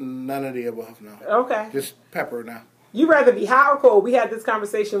put none of the above now. Okay. Just pepper now. You rather be hot or cold? We had this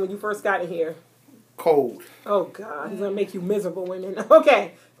conversation when you first got in here. Cold. Oh, God. He's going to make you miserable, women.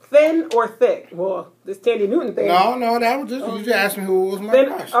 Okay. Thin or thick? Well, this Tandy Newton thing. No, that was just, you just asked me who was my Thin,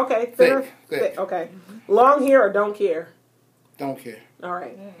 crush. okay. Thin or Thick. Okay. Long hair or don't care? Don't care. All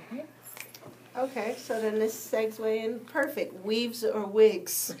right. Okay, so then this segue in perfect. Weaves or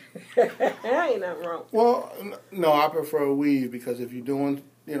wigs? Ain't nothing wrong. Well, no, I prefer a weave because if you're doing,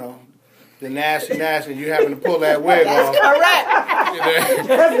 the nasty, you having to pull that wig off. Correct.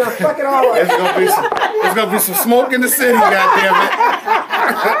 That's going to fuck it all up. There's gonna be some smoke in the city, goddammit.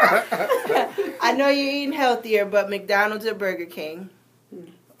 I know you're eating healthier, but McDonald's or Burger King?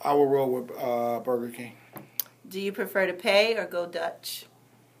 I will roll with Burger King. Do you prefer to pay or go Dutch?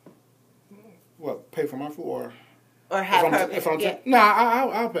 What, pay for my food Or have her?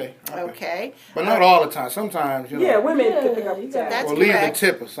 I'll pay. Okay. But not all the time. Sometimes, Yeah, women can pick up the tab. That's or leave the correct.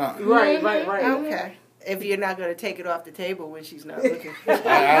 tip or something. Right. Okay. If you're not going to take it off the table when she's not looking.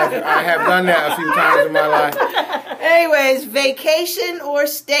 I have done that a few times in my life. Anyways, vacation or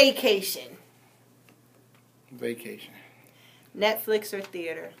staycation? Vacation. Netflix or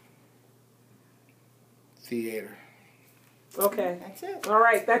theater? Theater. Okay. That's it. All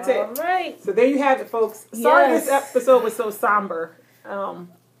right, that's All it. right. So there you have it, folks. Sorry Yes. this episode was so somber,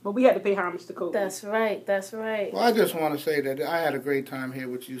 but we had to pay homage to Kobe. That's right. That's right. Well, I just want to say that I had a great time here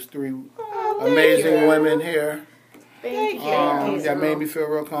with you three Oh, amazing women here. Thank you. That made me feel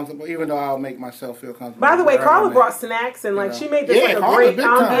real comfortable, even though I'll make myself feel comfortable. By the way, wherever Carla I'm brought at. snacks and You know. she made this Yeah, like a Carla's great big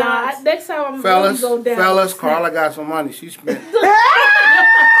time. ambiance. Next time I'm Fellas, going to go down. Carla got some money. She spent.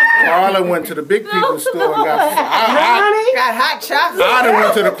 Carla went to the big people's store and got some. Honey, Got hot chocolate. I done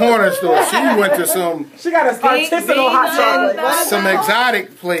went to the corner store. She went to she got an artisanal hot chocolate. some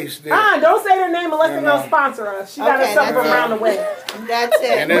exotic place there. Don't say their name unless they're going to sponsor us. She got us Okay, something from that's around the way. That's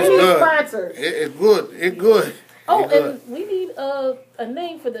And it. it's We need good. sponsors. It's good. It's good. Oh, It's good. and we need a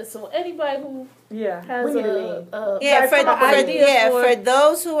name for this. So anybody who Yeah, has we need a name. Yeah, guys come up with ideas for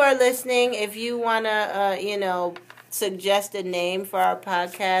those who are listening, if you want to, suggest a name for our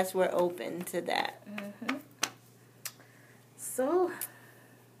podcast, we're open to that. So,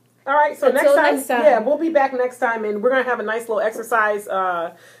 All right, so Until next time, yeah, we'll be back next time, and we're going to have a nice little exercise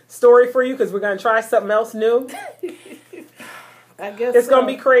story for you because we're going to try something else new. I guess It's going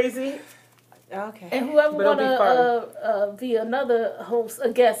to be crazy. Okay. and whoever But it'll want be to be another host, a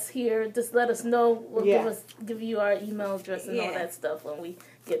guest here, just let us know. We'll Yeah. give you our email address and all Yeah. that stuff when we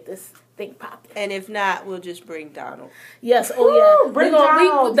get this thing popping. And if not, we'll just bring Donald. Yes, oh yeah. Woo, bring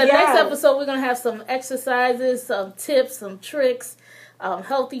Donald, The yes. next episode, we're going to have some exercises, some tips, some tricks,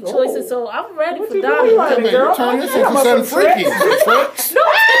 healthy choices. So I'm ready What for you Donald. doing, honey, girl? Turn this Come into up something with freaky. tricks. Tricks?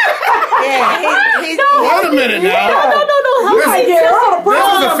 Yeah, he's Wait a minute now. No. I Healthy get tips. all the This is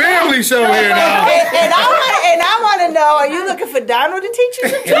a problems. family show here now. and I want to know, are you looking for Donald to teach you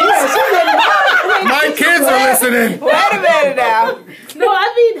some tricks? Yeah, she's like, My kids are listening. Wait a minute now. No,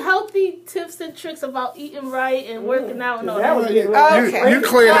 I mean healthy tips and tricks about eating right and working out and all that that. was good. Okay. You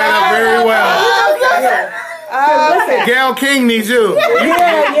cleared that up very well. Okay. Gail King needs you.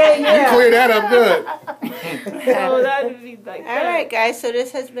 You cleared that up good. So that'd be like All that. right, guys. So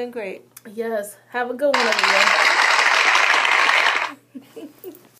this has been great. Yes. Have a good one, everyone.